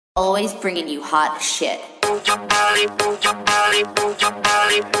Always bringing you hot shit. Everybody.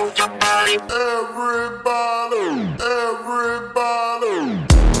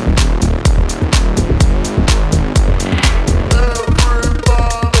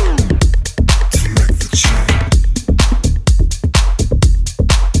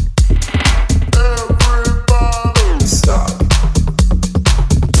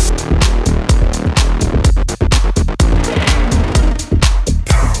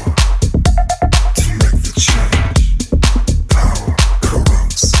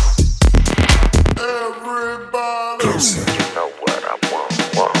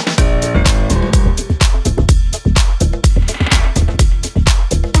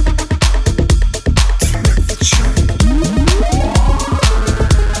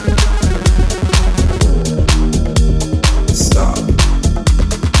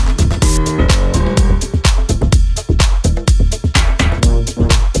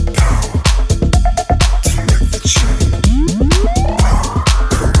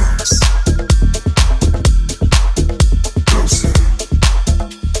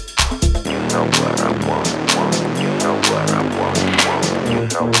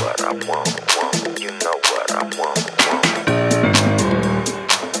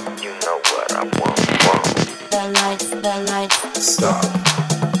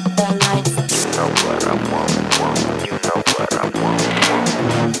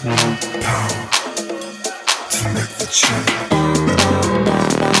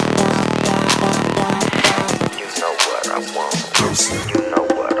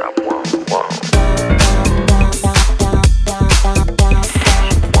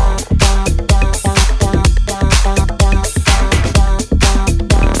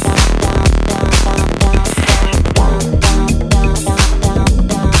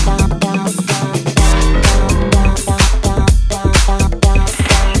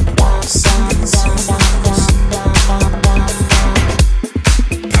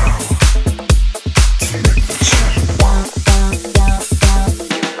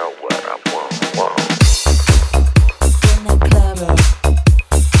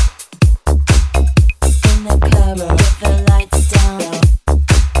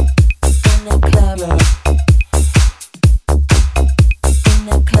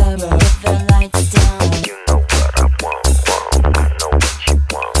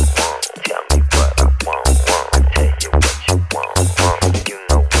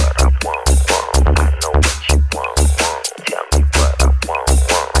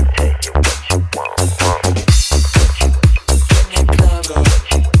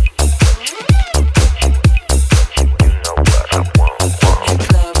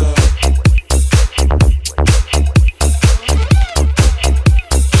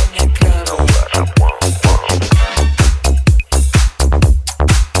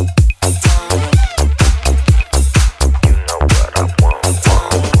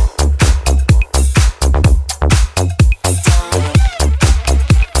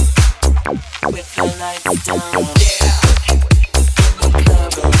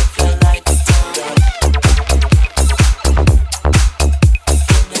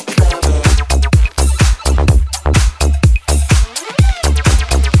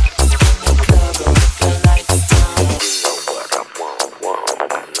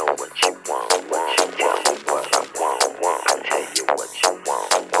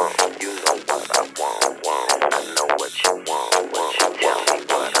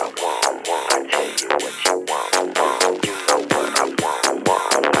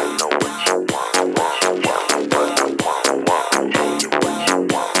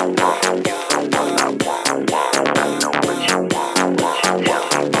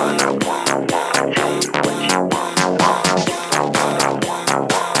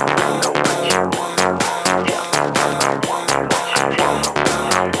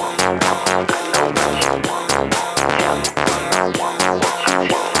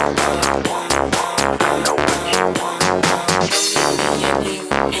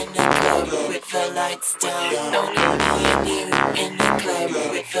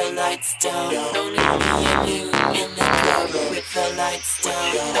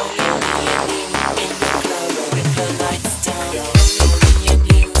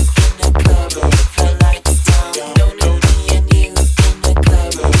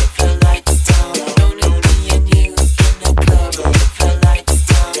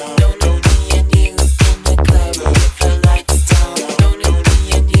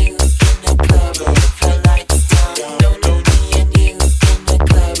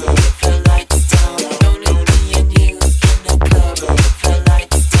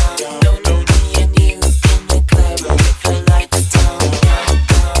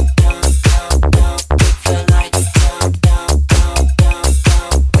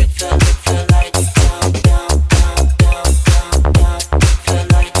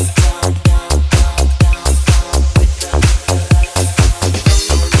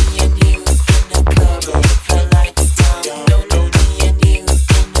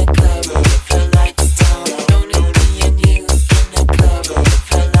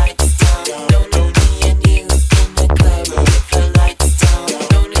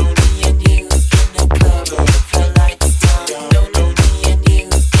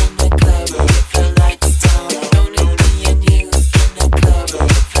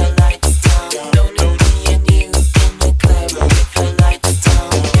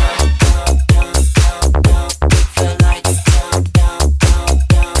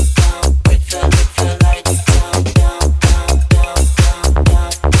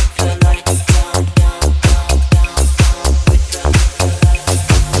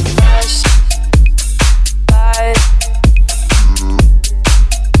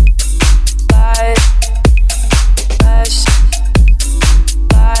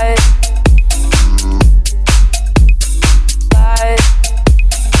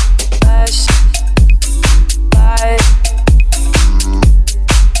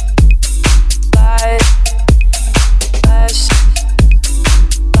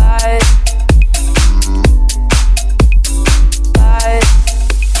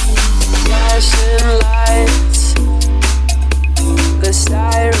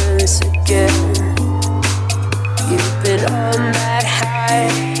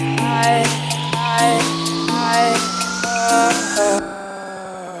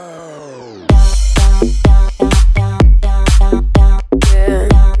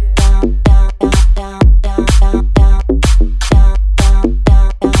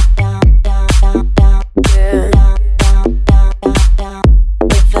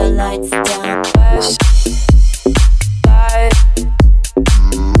 lights down.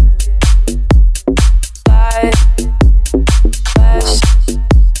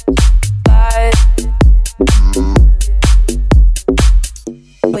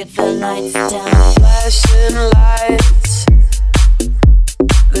 With the lights down, flashing lights,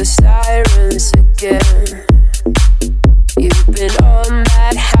 the sirens again. You've been on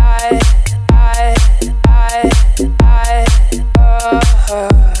that high,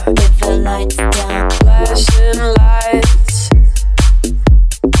 with the lights down, flashing lights,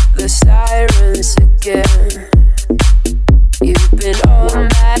 the sirens again. You've been on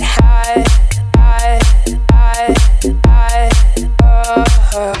that high,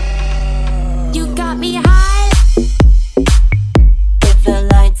 you got me high with the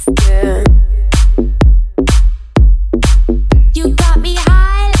lights dim. You got me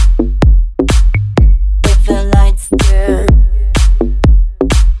high with the lights dim.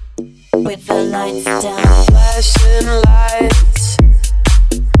 With the lights down, flashing lights,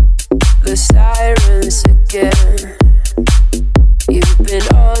 the sirens again. You've been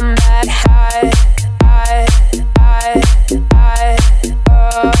on that high,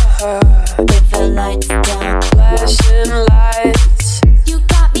 with the lights down, flashing lights. You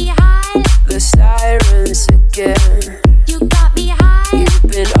got me high. The sirens again. You got me high. You've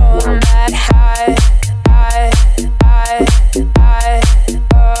been on that high,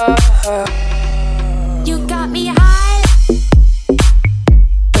 you got me high.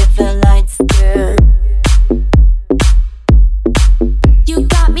 With the lights dim. You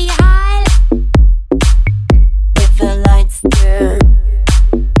got me high. With the lights dim.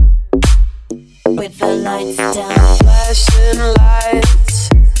 With the lights down, flashing lights,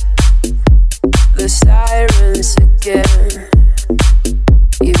 the sirens again.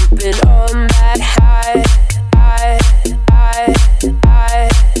 You've been on that high,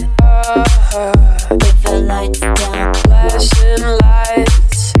 with the lights down, flashing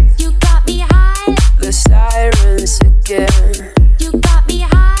lights. You got me high. The sirens again. You got me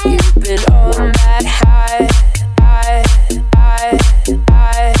high. You've been on that high,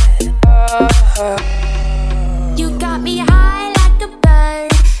 you got me high like a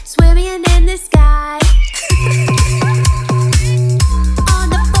bird swimming in the sky.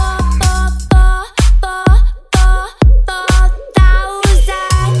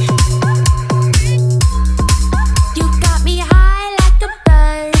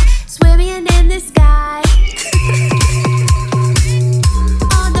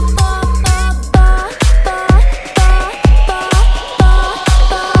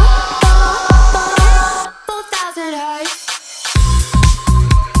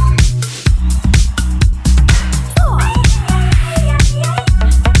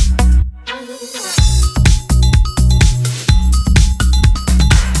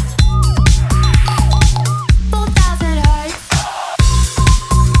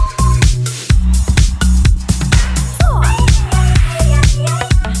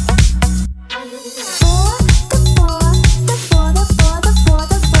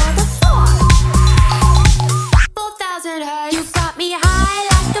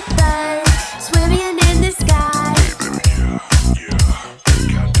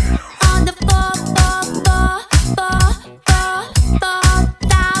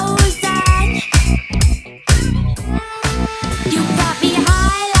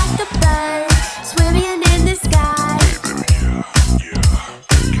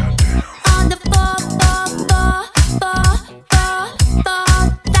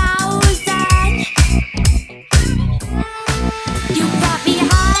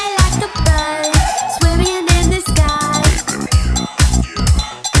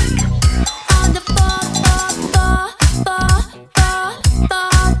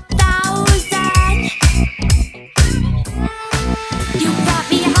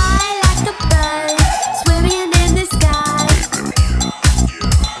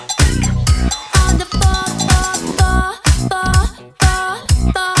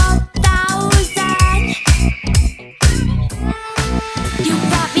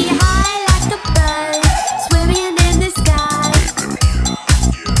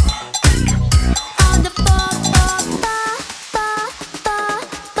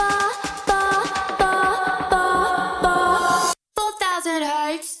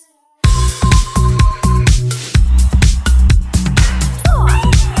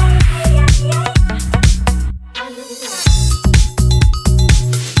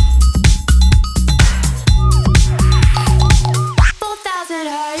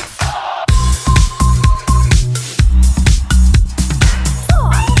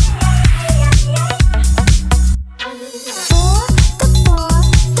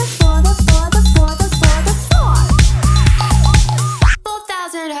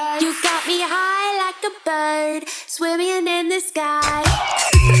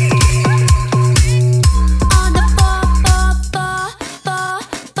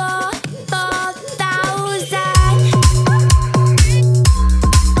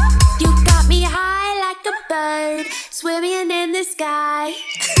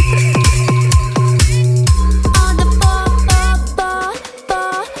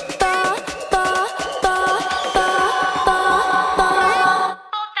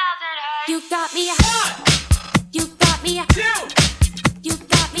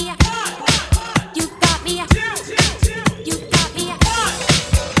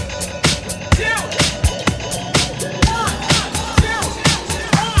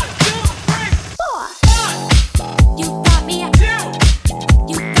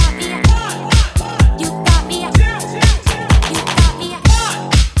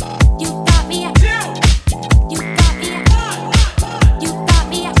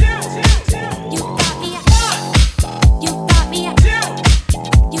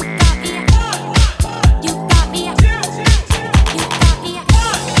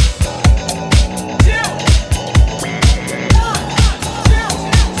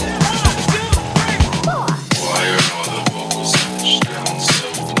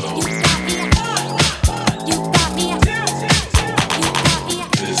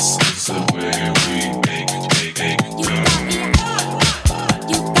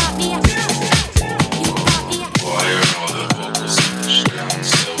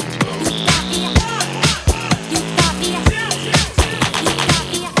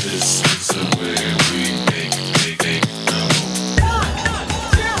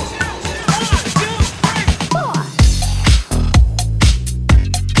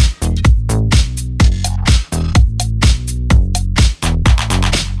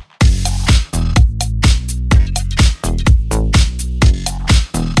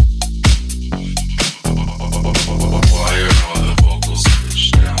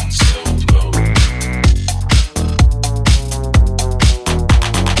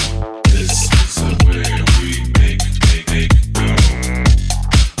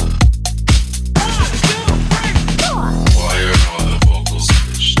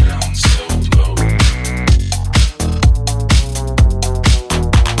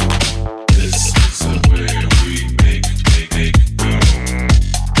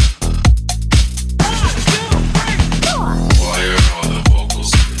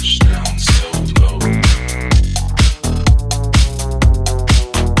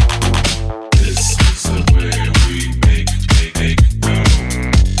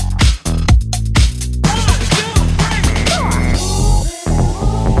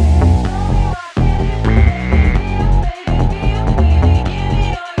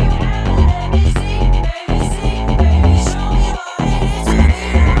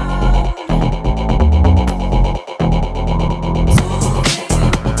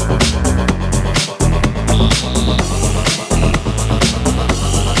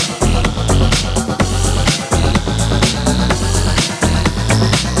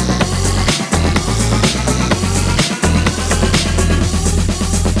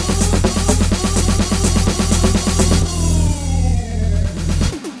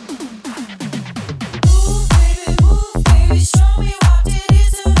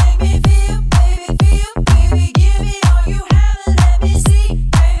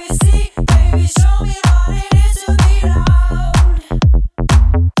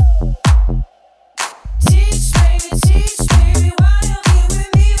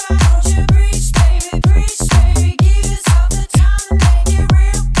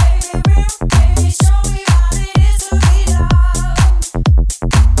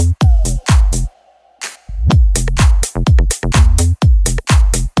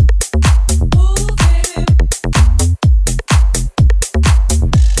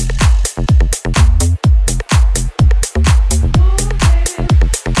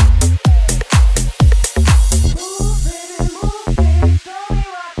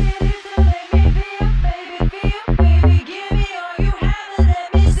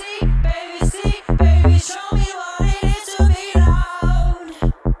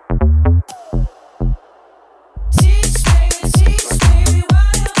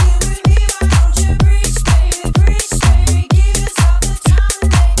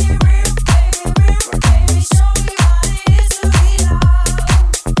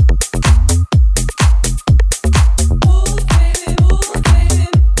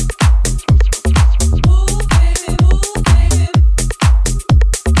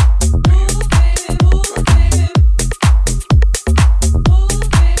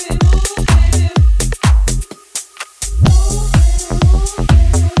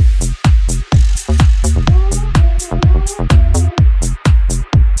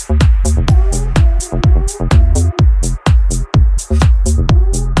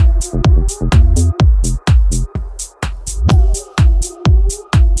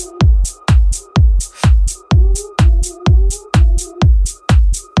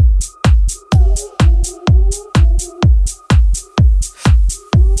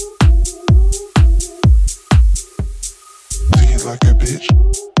 it like a bitch.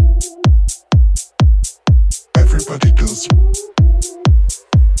 Everybody does. Do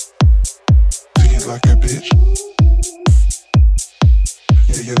it like a bitch.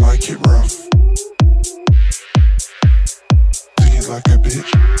 Yeah, you like it rough. Do it like a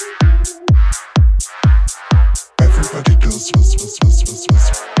bitch. Everybody does. Do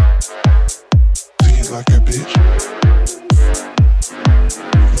it like a bitch.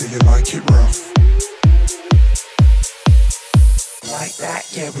 Yeah, you like it rough. Like that,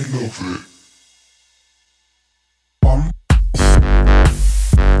 yeah, we love it. Bum.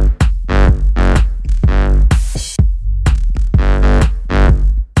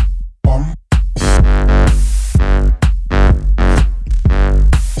 Bum.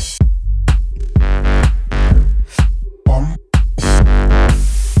 Bum.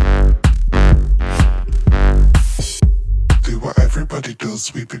 Do what everybody does,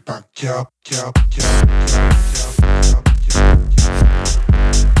 sweep it back, yup, yup, yup, yup, yup, yup.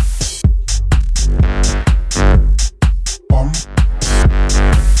 Bum.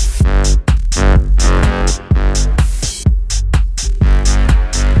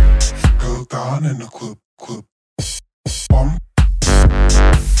 Go down in the club. Bum.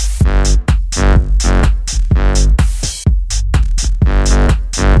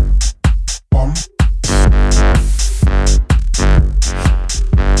 Bum.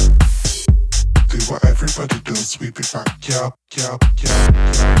 Do what everybody does, sweep it back, yup, yup, yup, yup,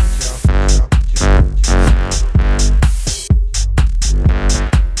 yup, yup, yup, yup.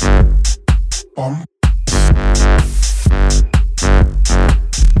 Bum.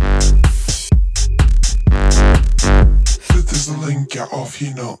 There's a link, get off,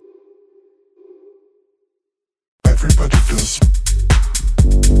 you know. Everybody does.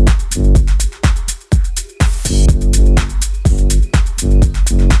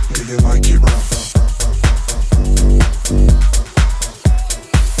 Yeah, you like it rough.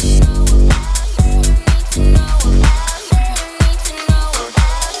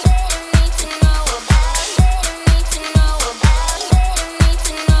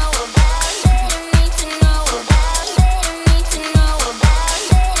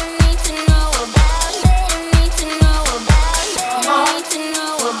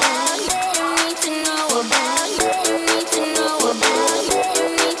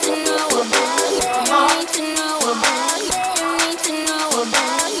 Know about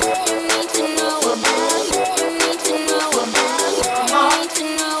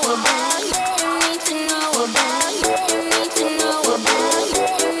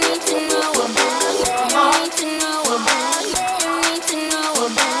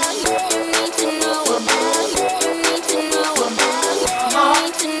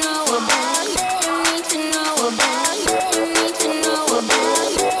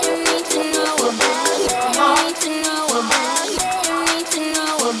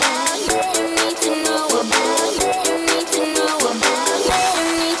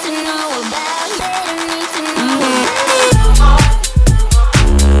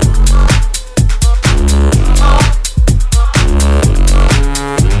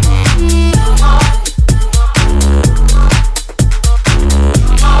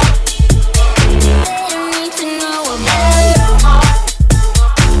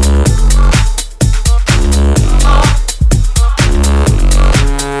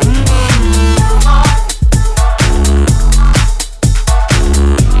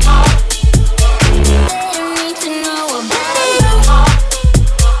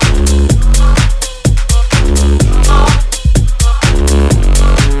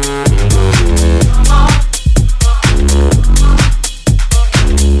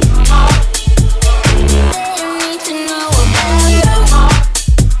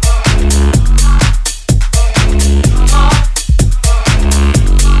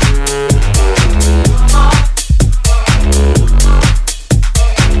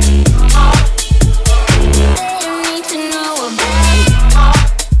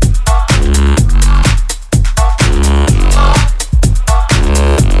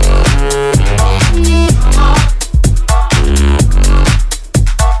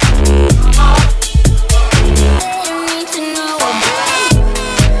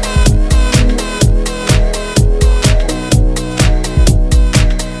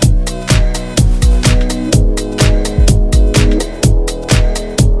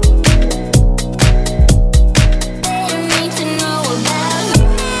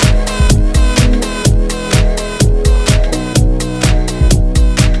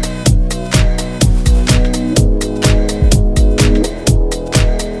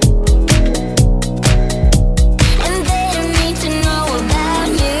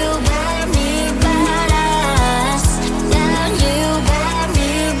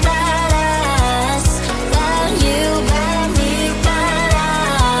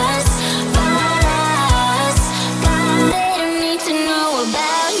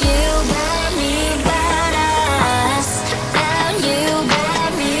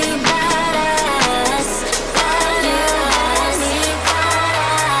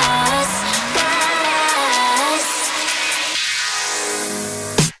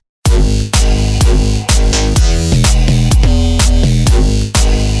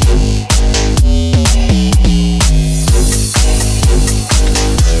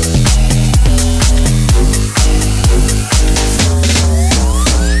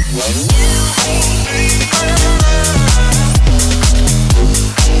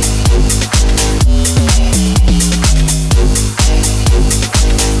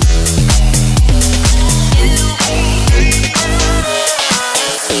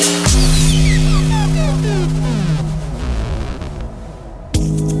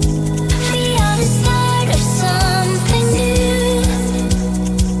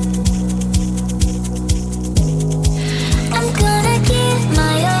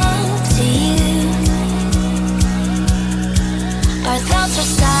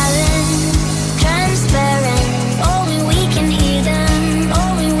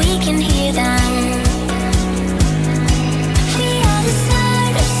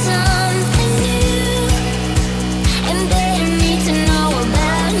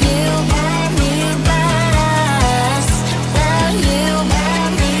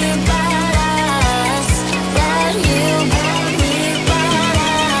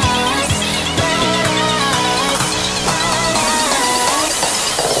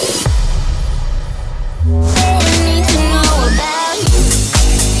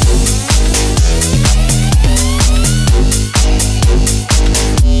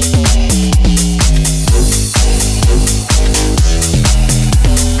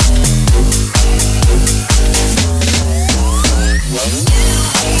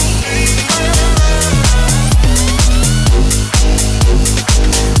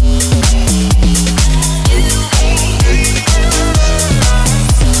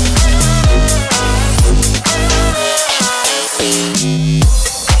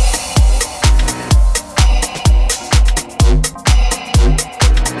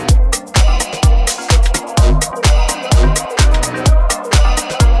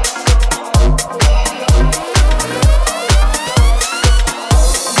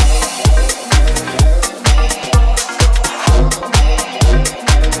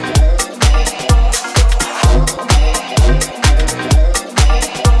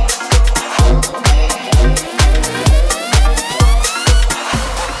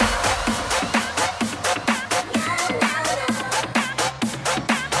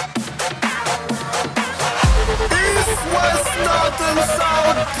and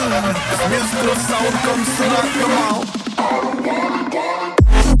south. This musical sound comes to rock them out.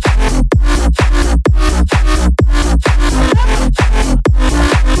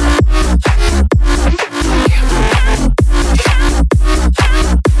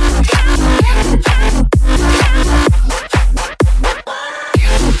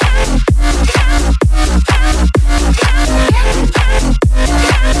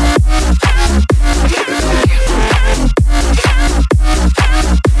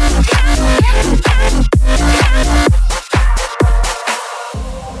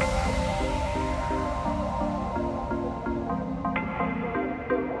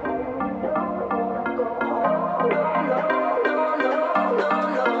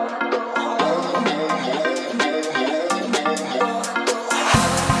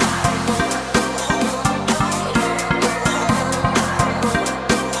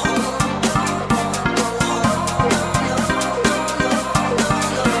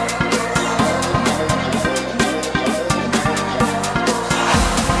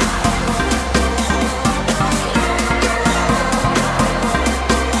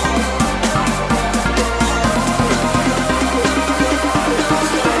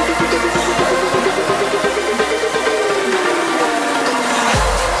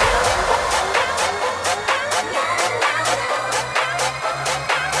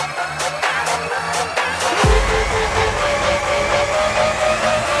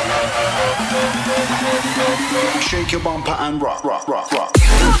 Shake your bumper and rock, rock, rock, rock.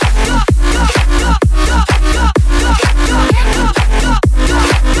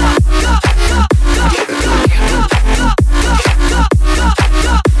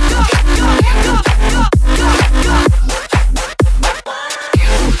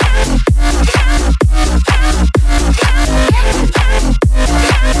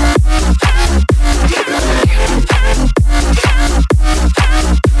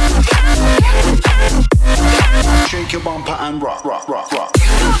 Shake your bumper and rock, rock, rock, rock.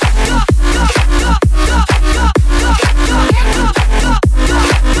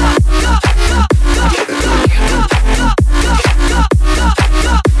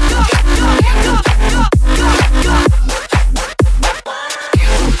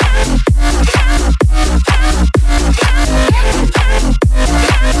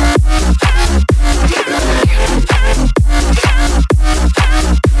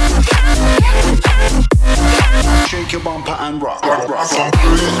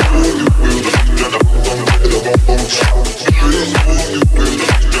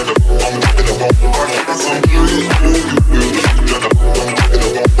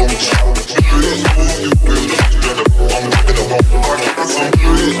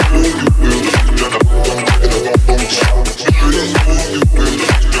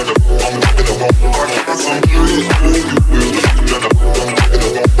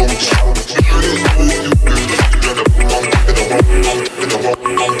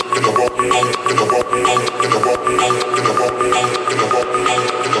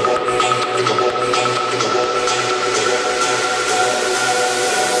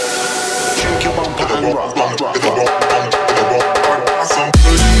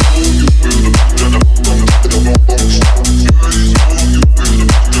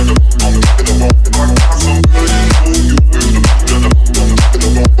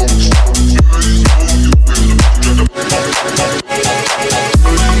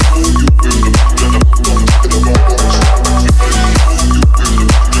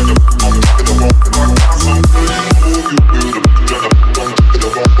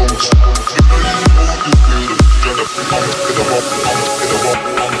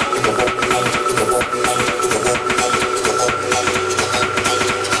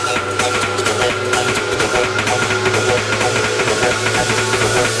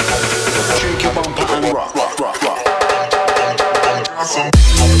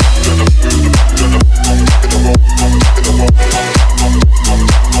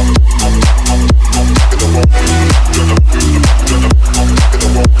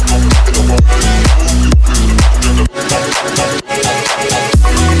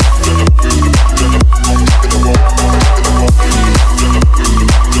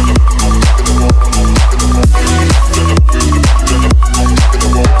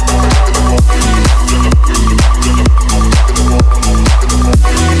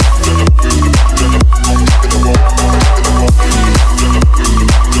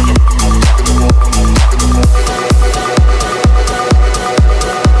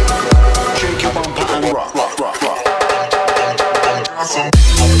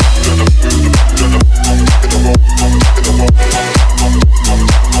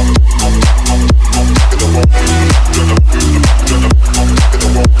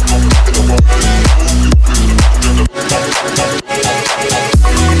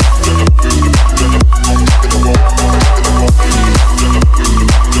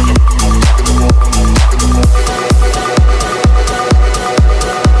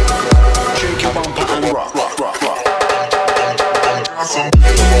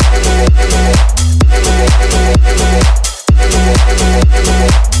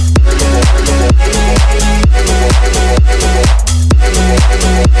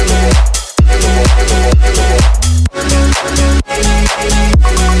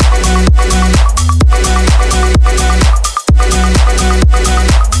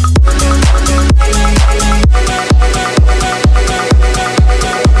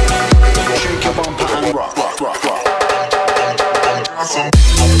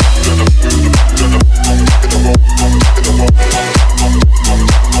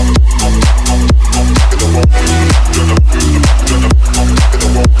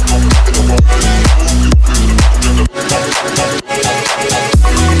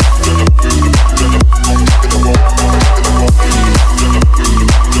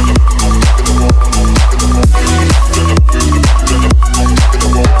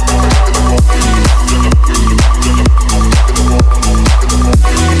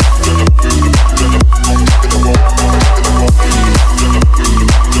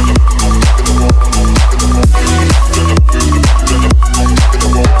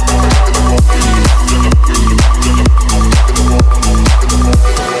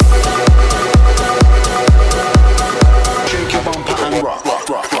 rock, rock,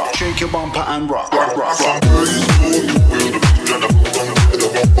 rock, rock. Shake your bumper and rock, rock, rock, rock.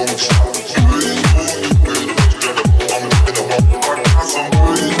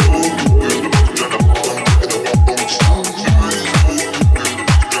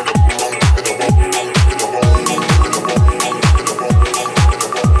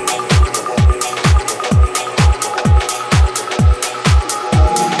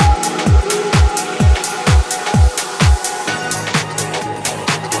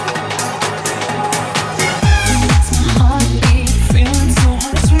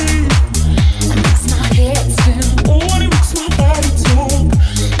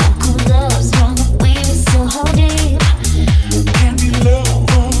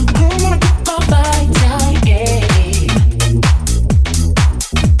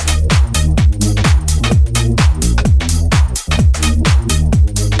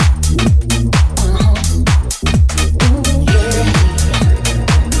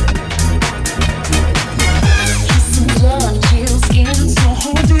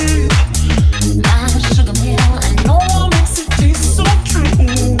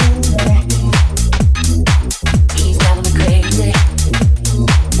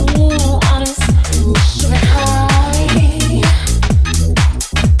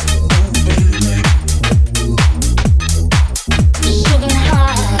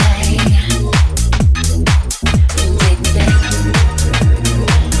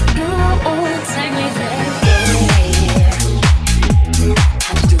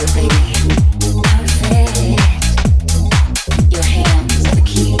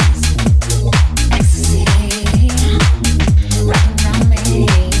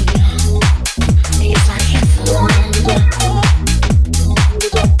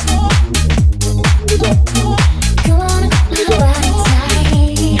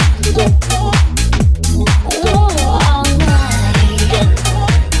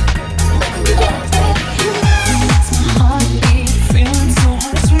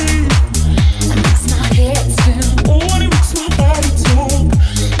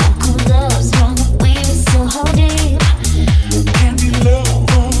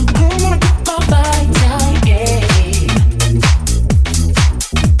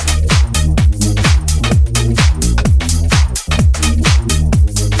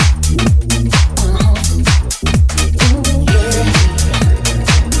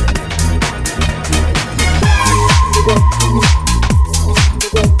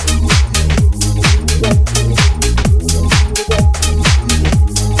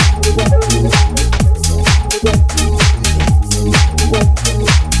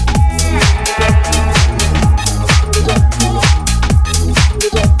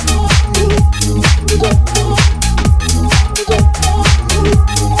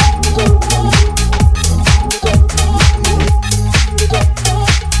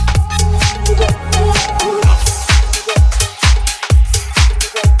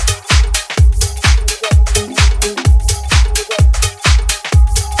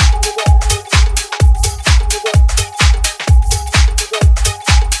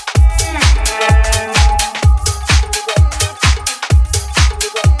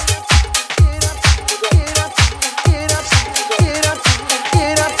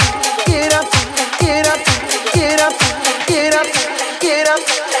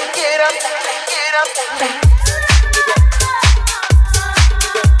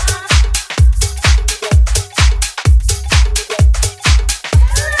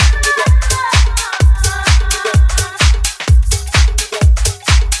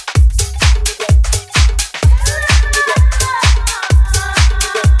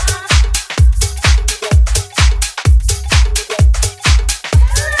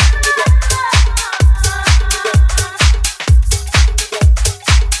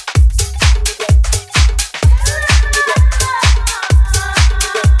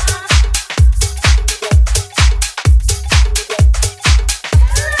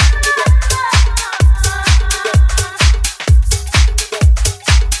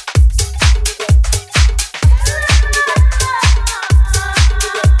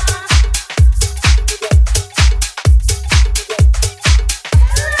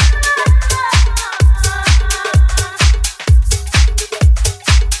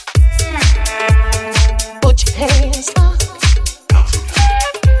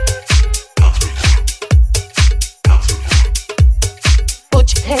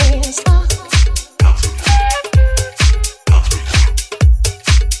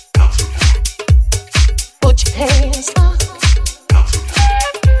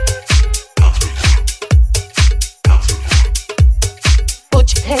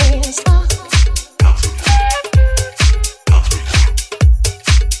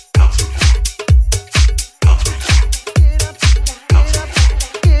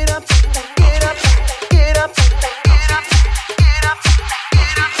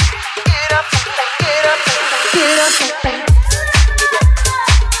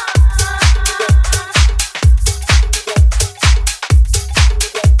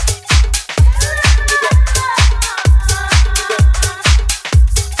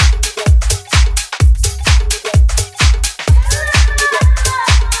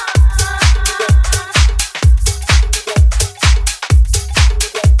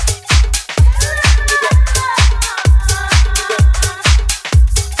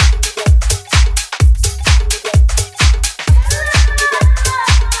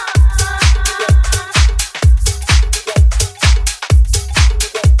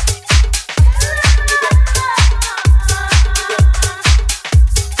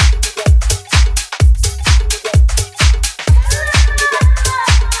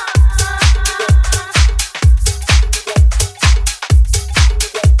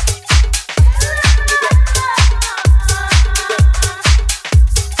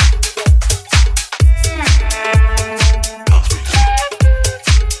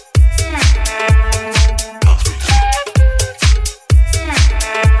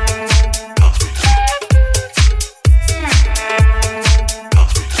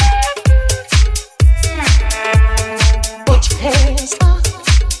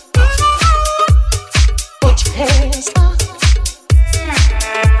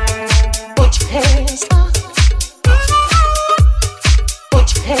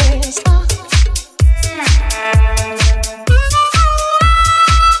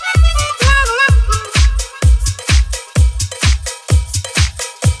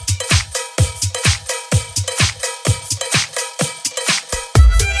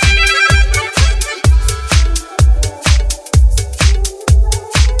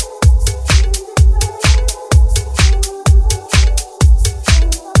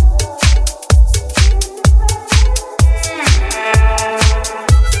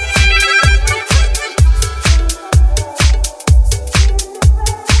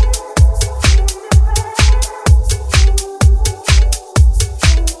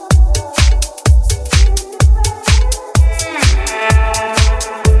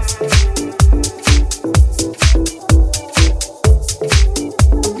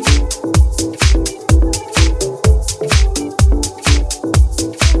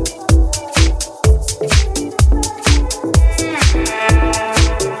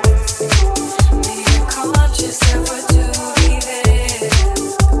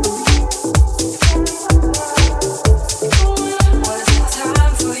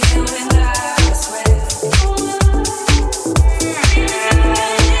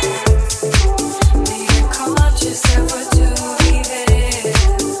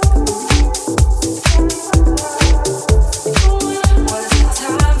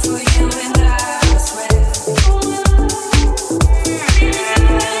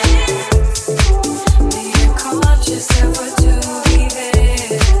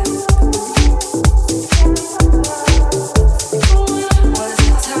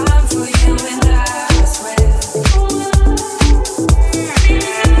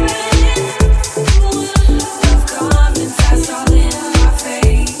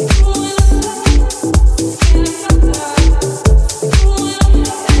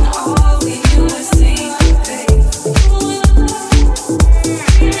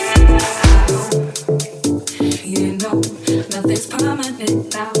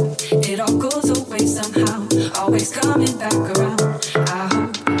 all goes away somehow, always coming back around. I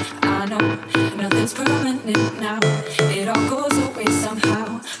hope, I know, nothing's permanent now. It all goes away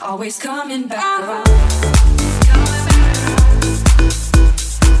somehow, always coming back around.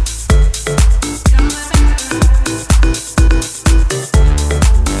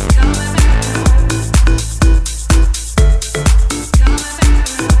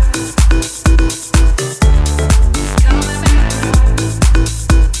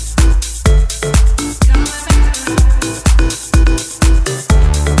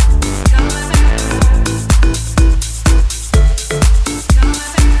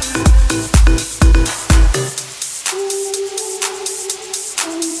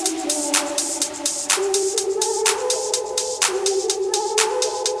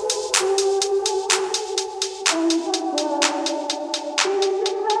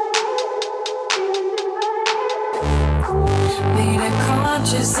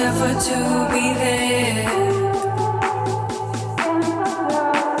 Conscious effort to be there.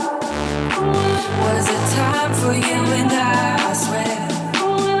 Was it time for you and I swear.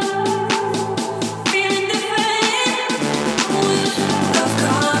 Feeling different. Love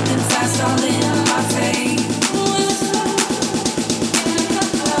coming fast all in my face.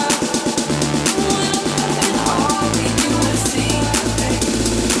 And all we do is sing the face.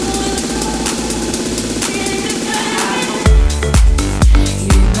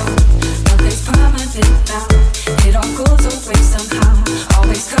 Permanent now, it all goes away somehow,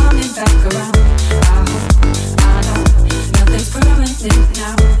 always coming back around. I hope, I know, nothing's permanent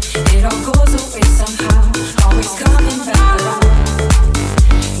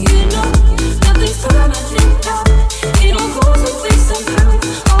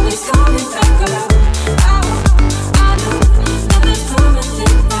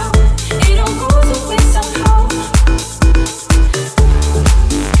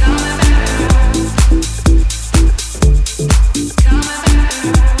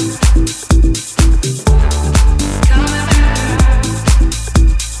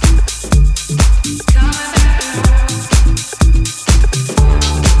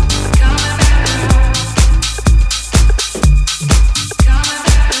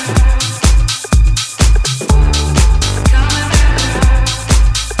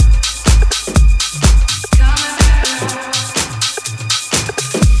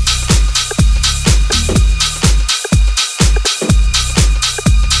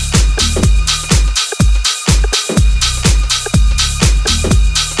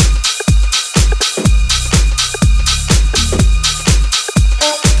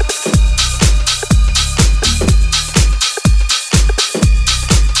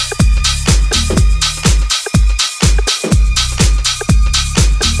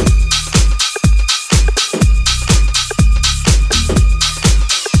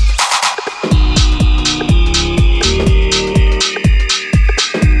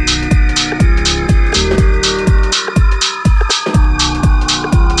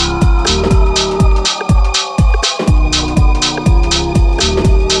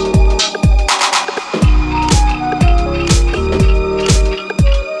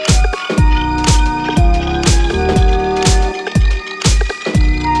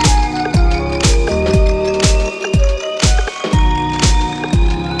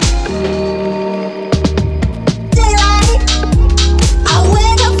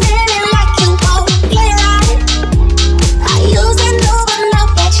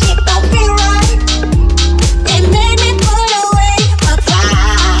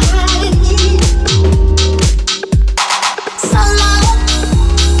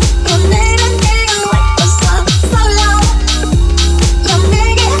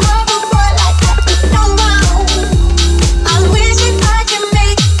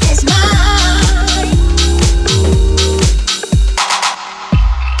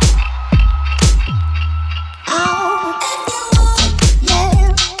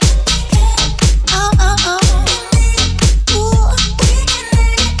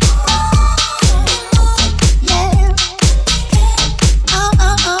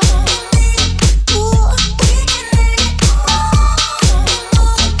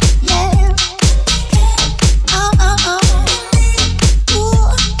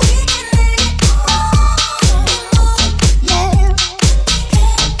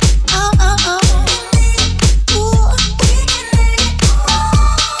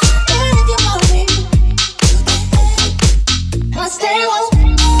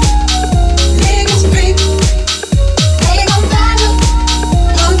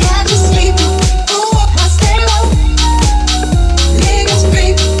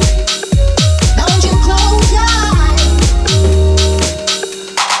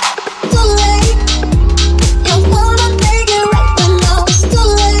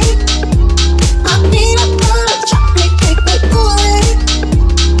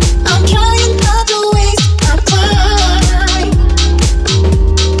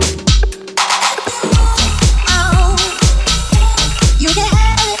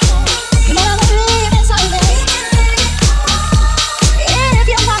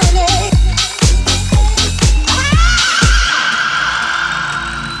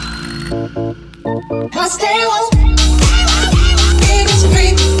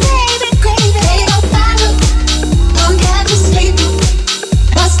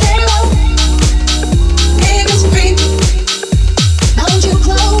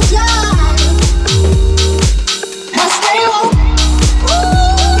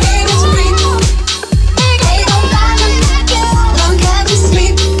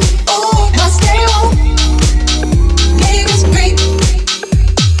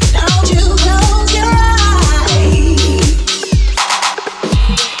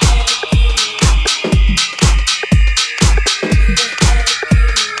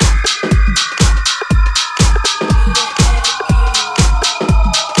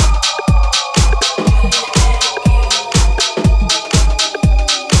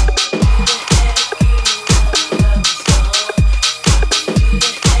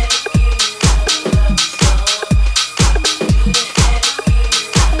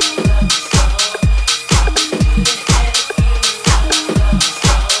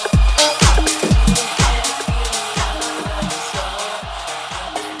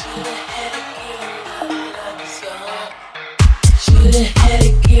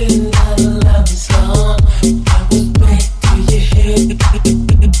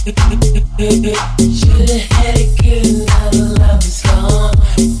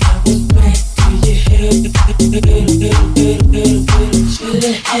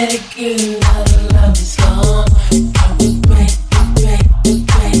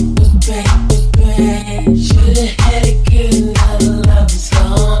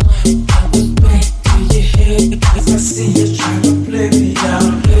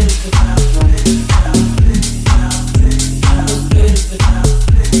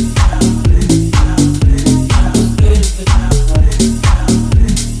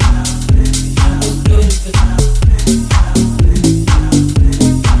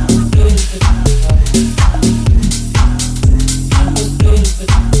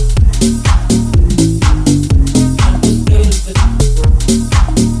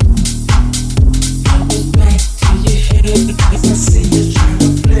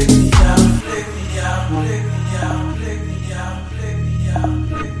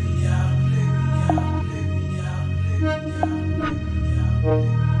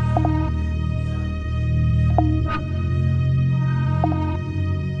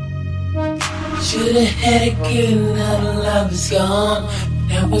Should've had it good, now the love is gone.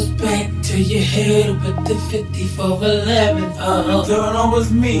 Now it's back to your head with the 5411. Thought it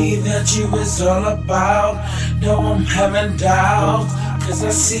was me that you was all about. Now I'm having doubts, cause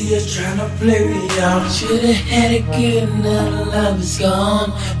I see you trying to play me out. Should've had it good, now the love is gone.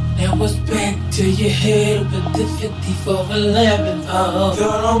 Now it's back to your head with the 5411.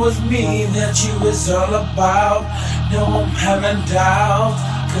 Thought it was me that you was all about. Now I'm having doubts,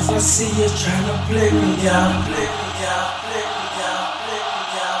 cause I see you trying to play me out. Play me out, play me out, play me out, play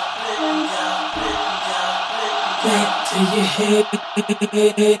me out, play me out, play me out. Back to your head.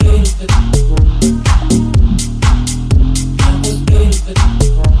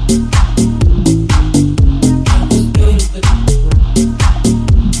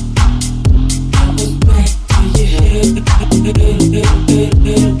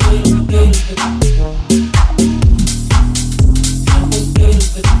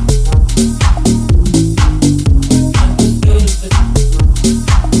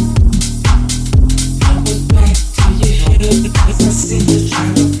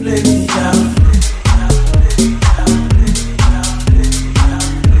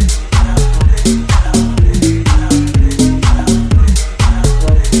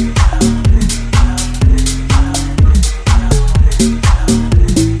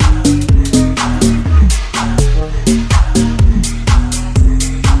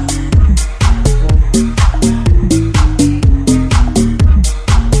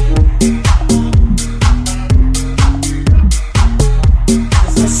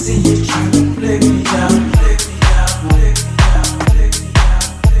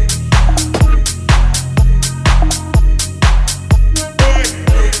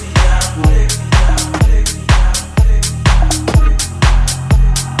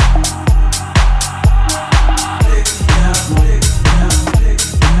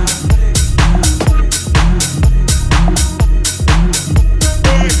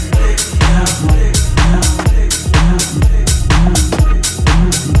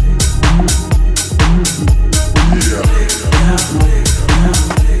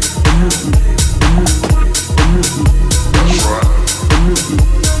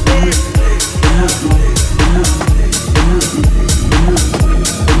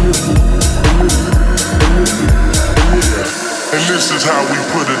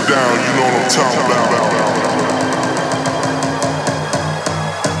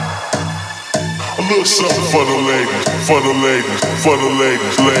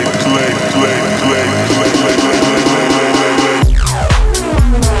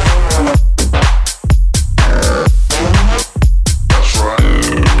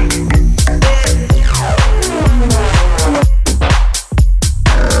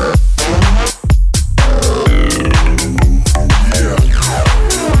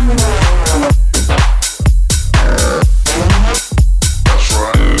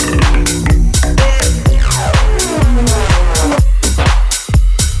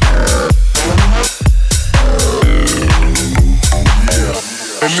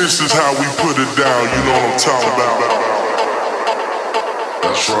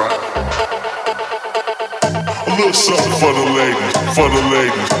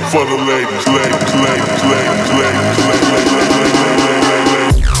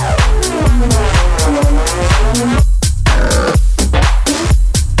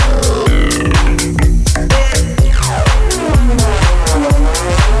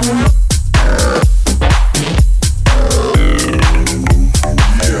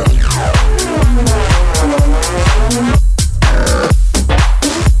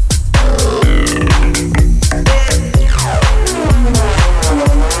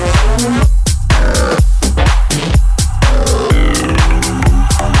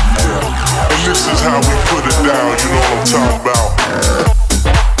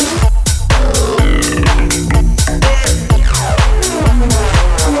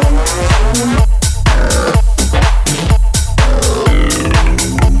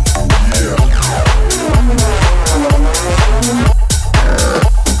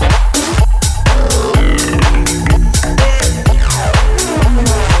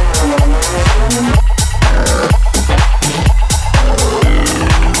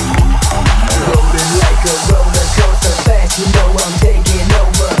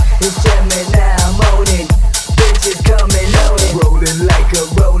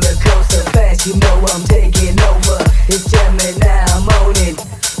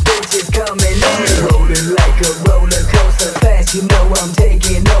 fast, you know I'm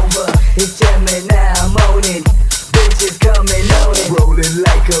taking over. It's jamming now, I'm on it. Bitches coming on it. Rolling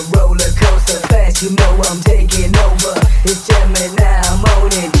like a roller coaster, fast, you know I'm taking over. It's jamming now, I'm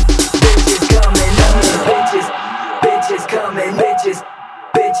on it. Bitches coming on it. Bitches coming, bitches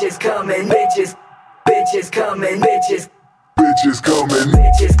coming, bitches coming, bitches coming, bitches coming,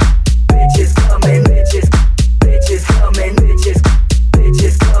 bitches coming, bitches coming, bitches coming, bitches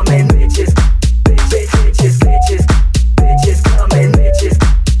coming, bitches coming, bitches coming, bitches coming, bitches coming, bitches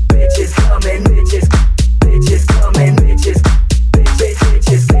coming, bitches coming, bitches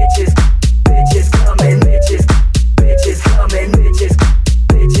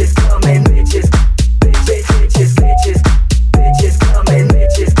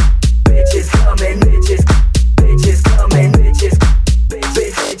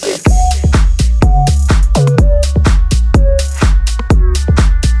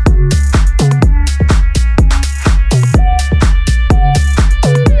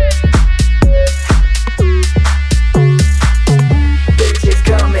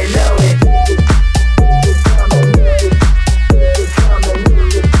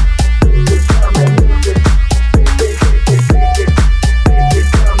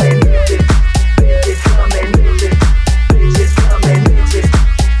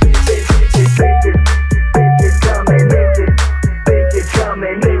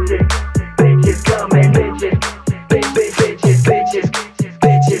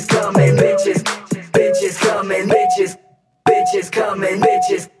coming,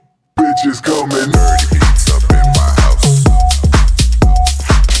 bitches. Bitches coming. Dirty beats up in my house.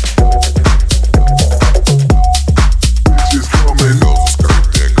 Bitches coming. Goes the skirt,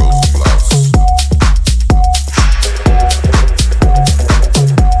 there goes the blouse.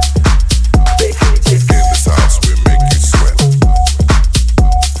 Big bitches in this house, we make you sweat.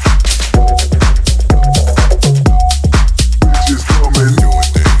 Bitches coming. Doing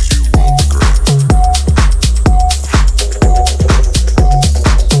things you won't regret.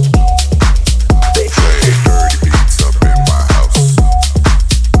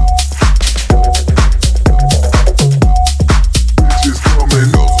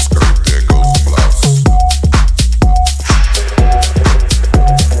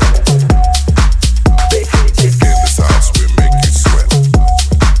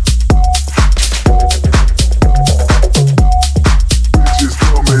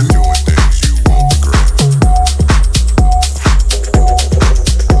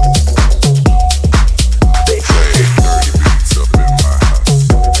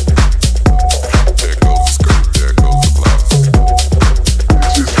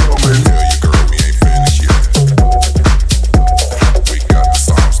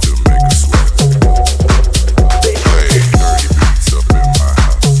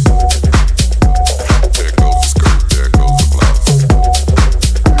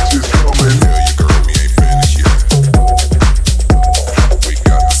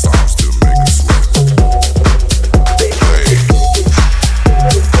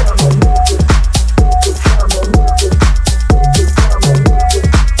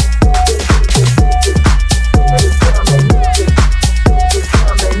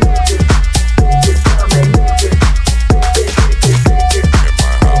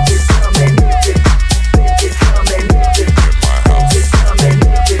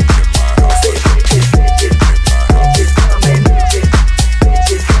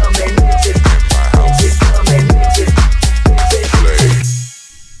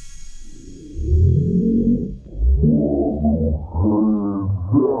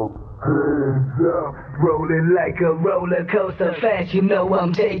 Rolling like a roller coaster, fast, you know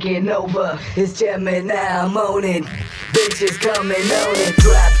I'm taking over. It's jamming now, I'm on it. Bitches coming on it.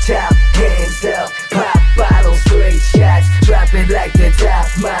 Drop top, hands up, pop bottles, straight shots. Drop it like the top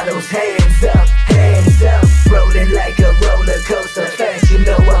models, hands up, hands up. Rolling like a roller coaster, fast, you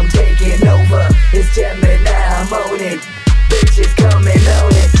know I'm taking over. It's jamming now, I'm on it. Bitches coming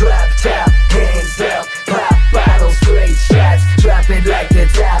on it. Drop top, hands up, pop bottles, straight shots. Drop it like the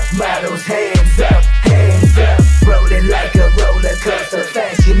top models, hands up, hands up. Rolling like a roller coaster,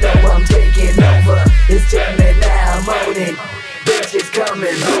 fast, you know I'm taking over. It's jamming now, I'm on it. Bitches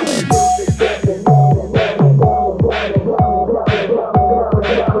coming.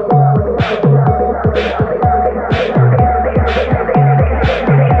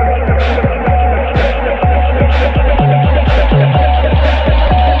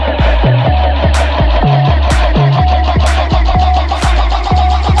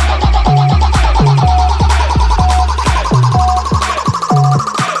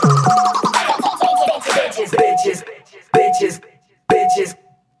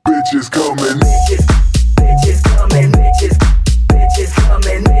 Bitches coming. Bitches coming. Bitches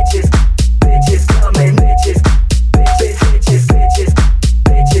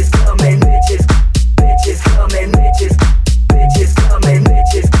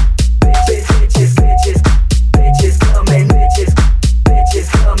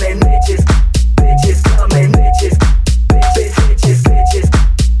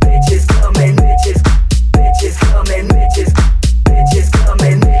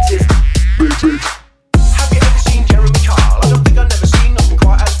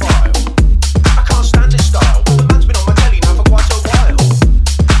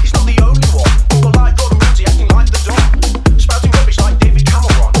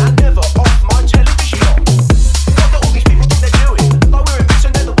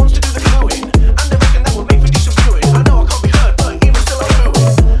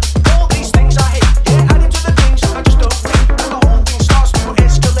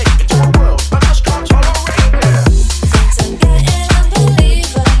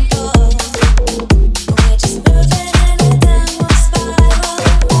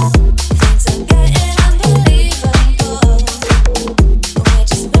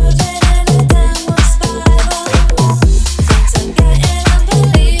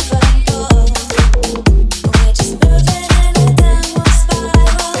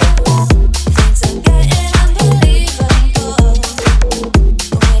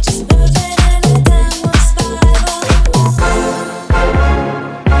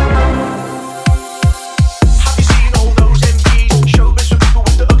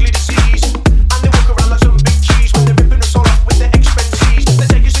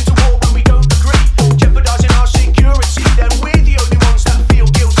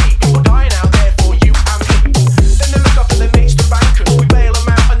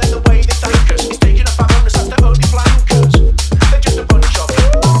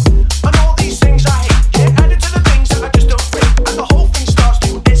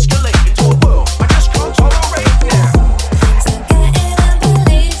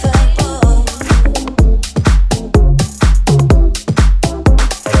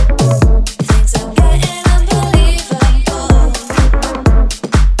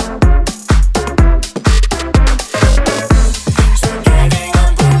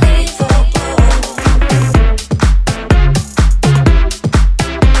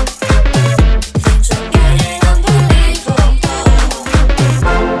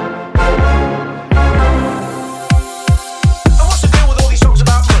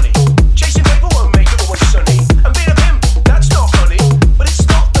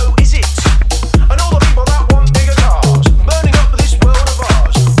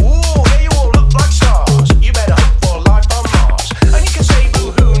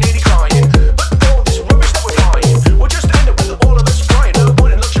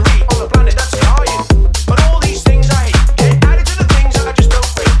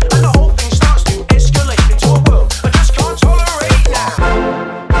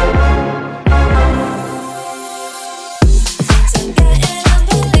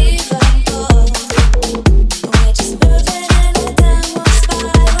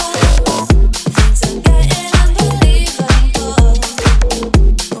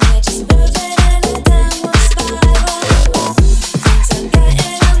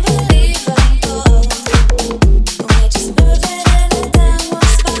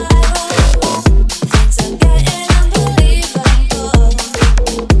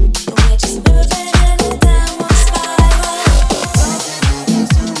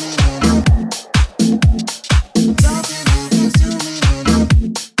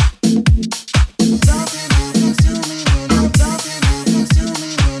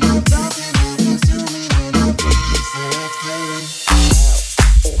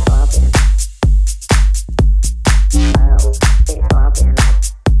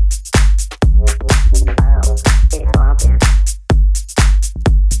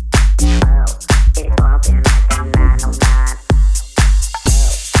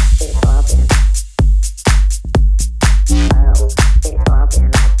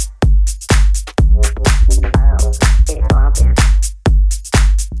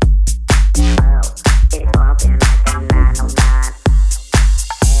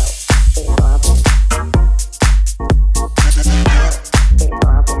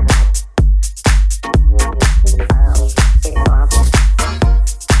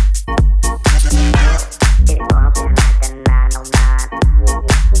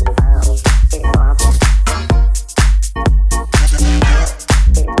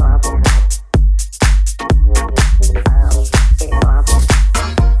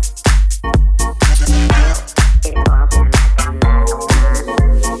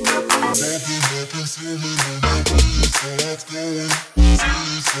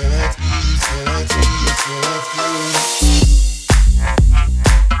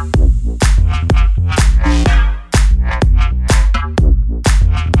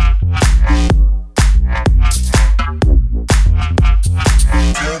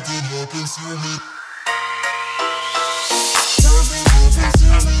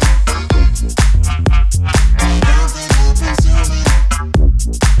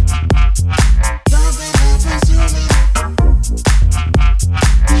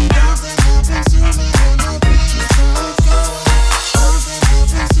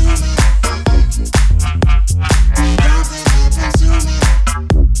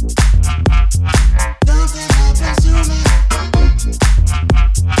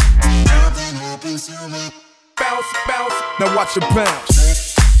Now watch it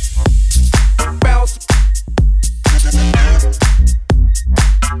bounce. Bounce.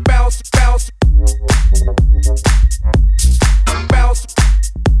 Bounce, bounce. Bounce.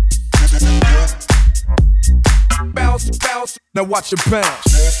 Bounce, bounce. Now watch it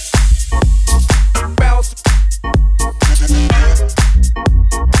bounce. Bounce.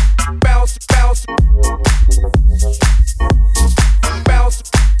 Bounce, bounce. Bounce.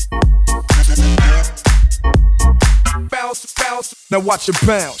 Bounce, bounce. Now watch it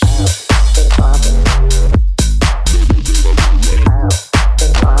bounce.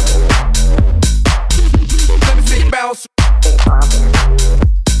 Let me see you bounce.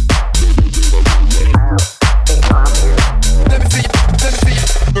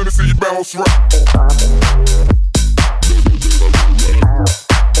 Let me see you bounce right.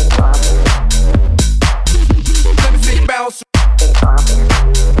 Let me see you bounce.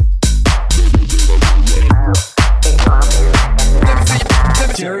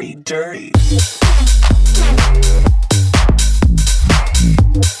 Dirty, dirty.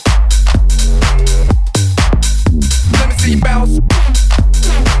 Let me see you bounce.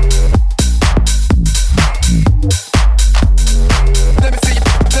 Let me see you.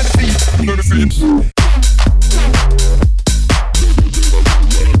 Let me see you. Let me see you.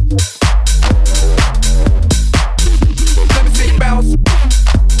 Let me see you bounce.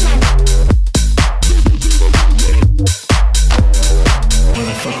 Where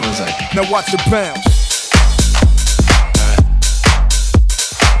the fuck was I? Now watch it bounce.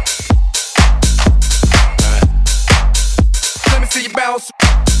 Let me see you bounce.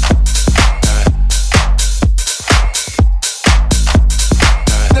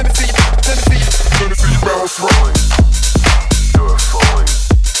 Let me see you. Let me see you. Let me see you bounce right. You're falling.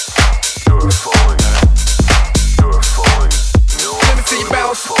 You're falling. You're falling. Let me see you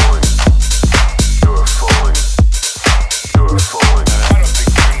bounce. You're falling. You're falling.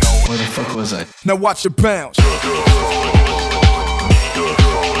 Where the fuck was I? Now watch it bounce.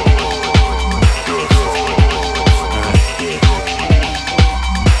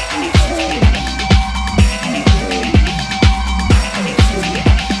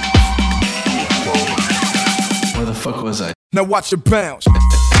 Where the fuck was I? Now watch it bounce.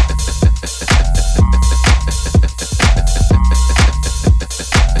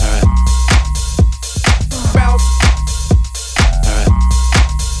 Bounce.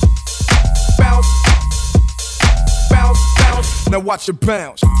 Bounce. Bounce, bounce. Now watch it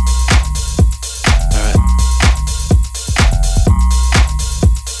bounce.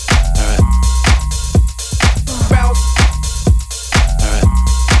 Bounce.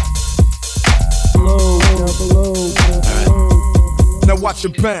 Now watch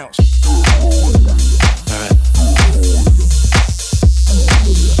it bounce.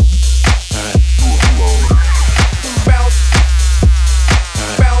 Bounce.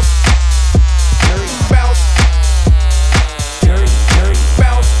 Bounce. Bounce.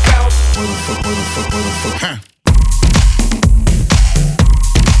 Bounce, bounce. Where the fuck? Where the fuck? Where the fuck?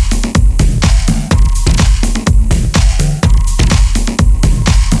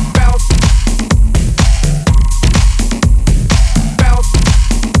 Bounce. Bounce. Bounce.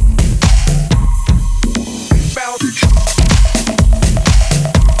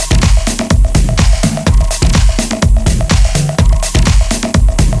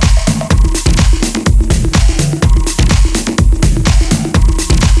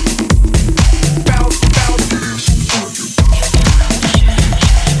 Bounce, bounce.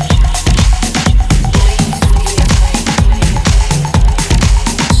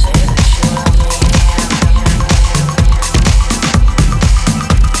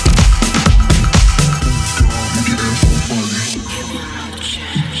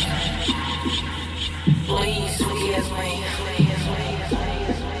 Please forgive me.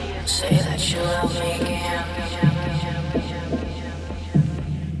 Say that you love me again.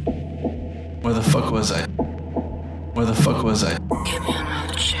 Where the fuck was I? Where the fuck was I? Give me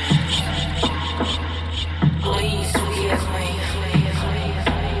another chance. Please forgive me.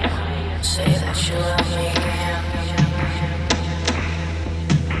 Say that you love me again.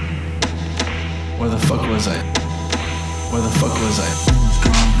 Where the fuck was I? Where the fuck was I?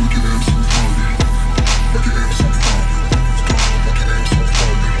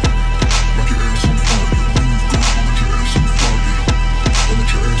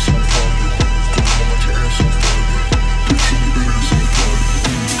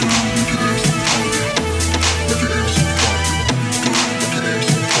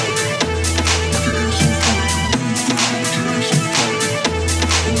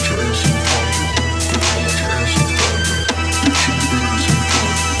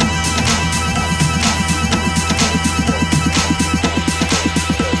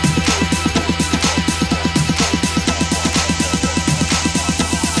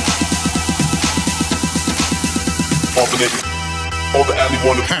 bumping it. All the alley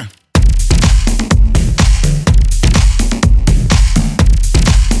wanna.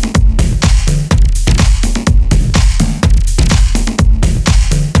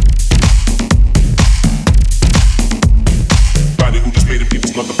 Body who just paid the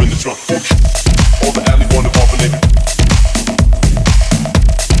people snuck up in the trunk. All the alley wanna bumping it.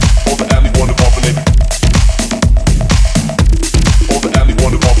 All the alley wanna bumping it. All the alley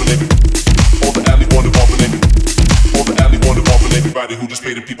wanna bumping it. All the alley wanna bumping it. All the alley wanna bumping it. Everybody who just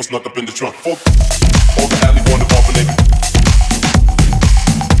paid the people snuck up in the trunk. All the alley wanna bumping it.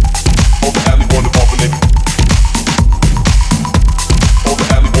 All the alley wanna bumping it. All the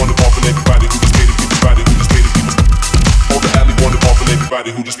alley wanna bumping it. Everybody who just paid the people. Everybody who just paid the people. All the alley wanna bumping it.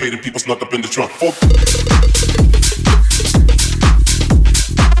 Everybody who just paid the people snuck up in the trunk.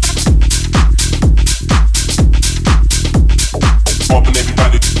 Bumping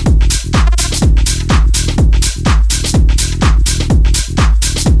everybody.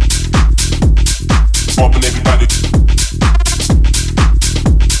 Bumping everybody. Bumping everybody.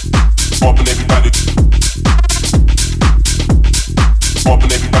 Bumping everybody.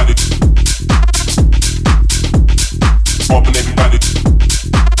 Bumping everybody.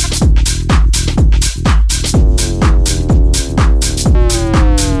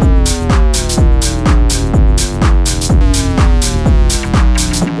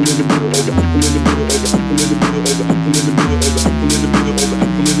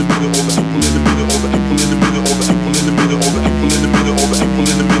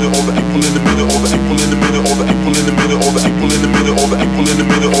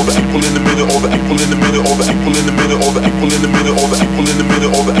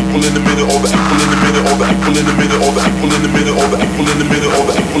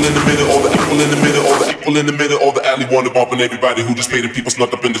 In the middle of the alley, wanna bumping everybody who just paid the people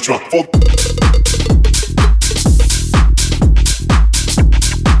snuck up in the trunk.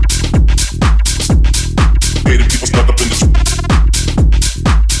 Paid the people snuck up in the trunk.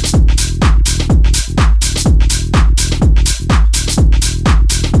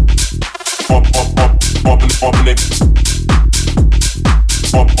 Bumping it.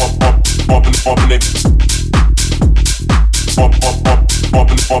 Bumping it. Bumping it.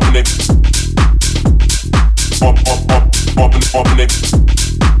 Bumping it.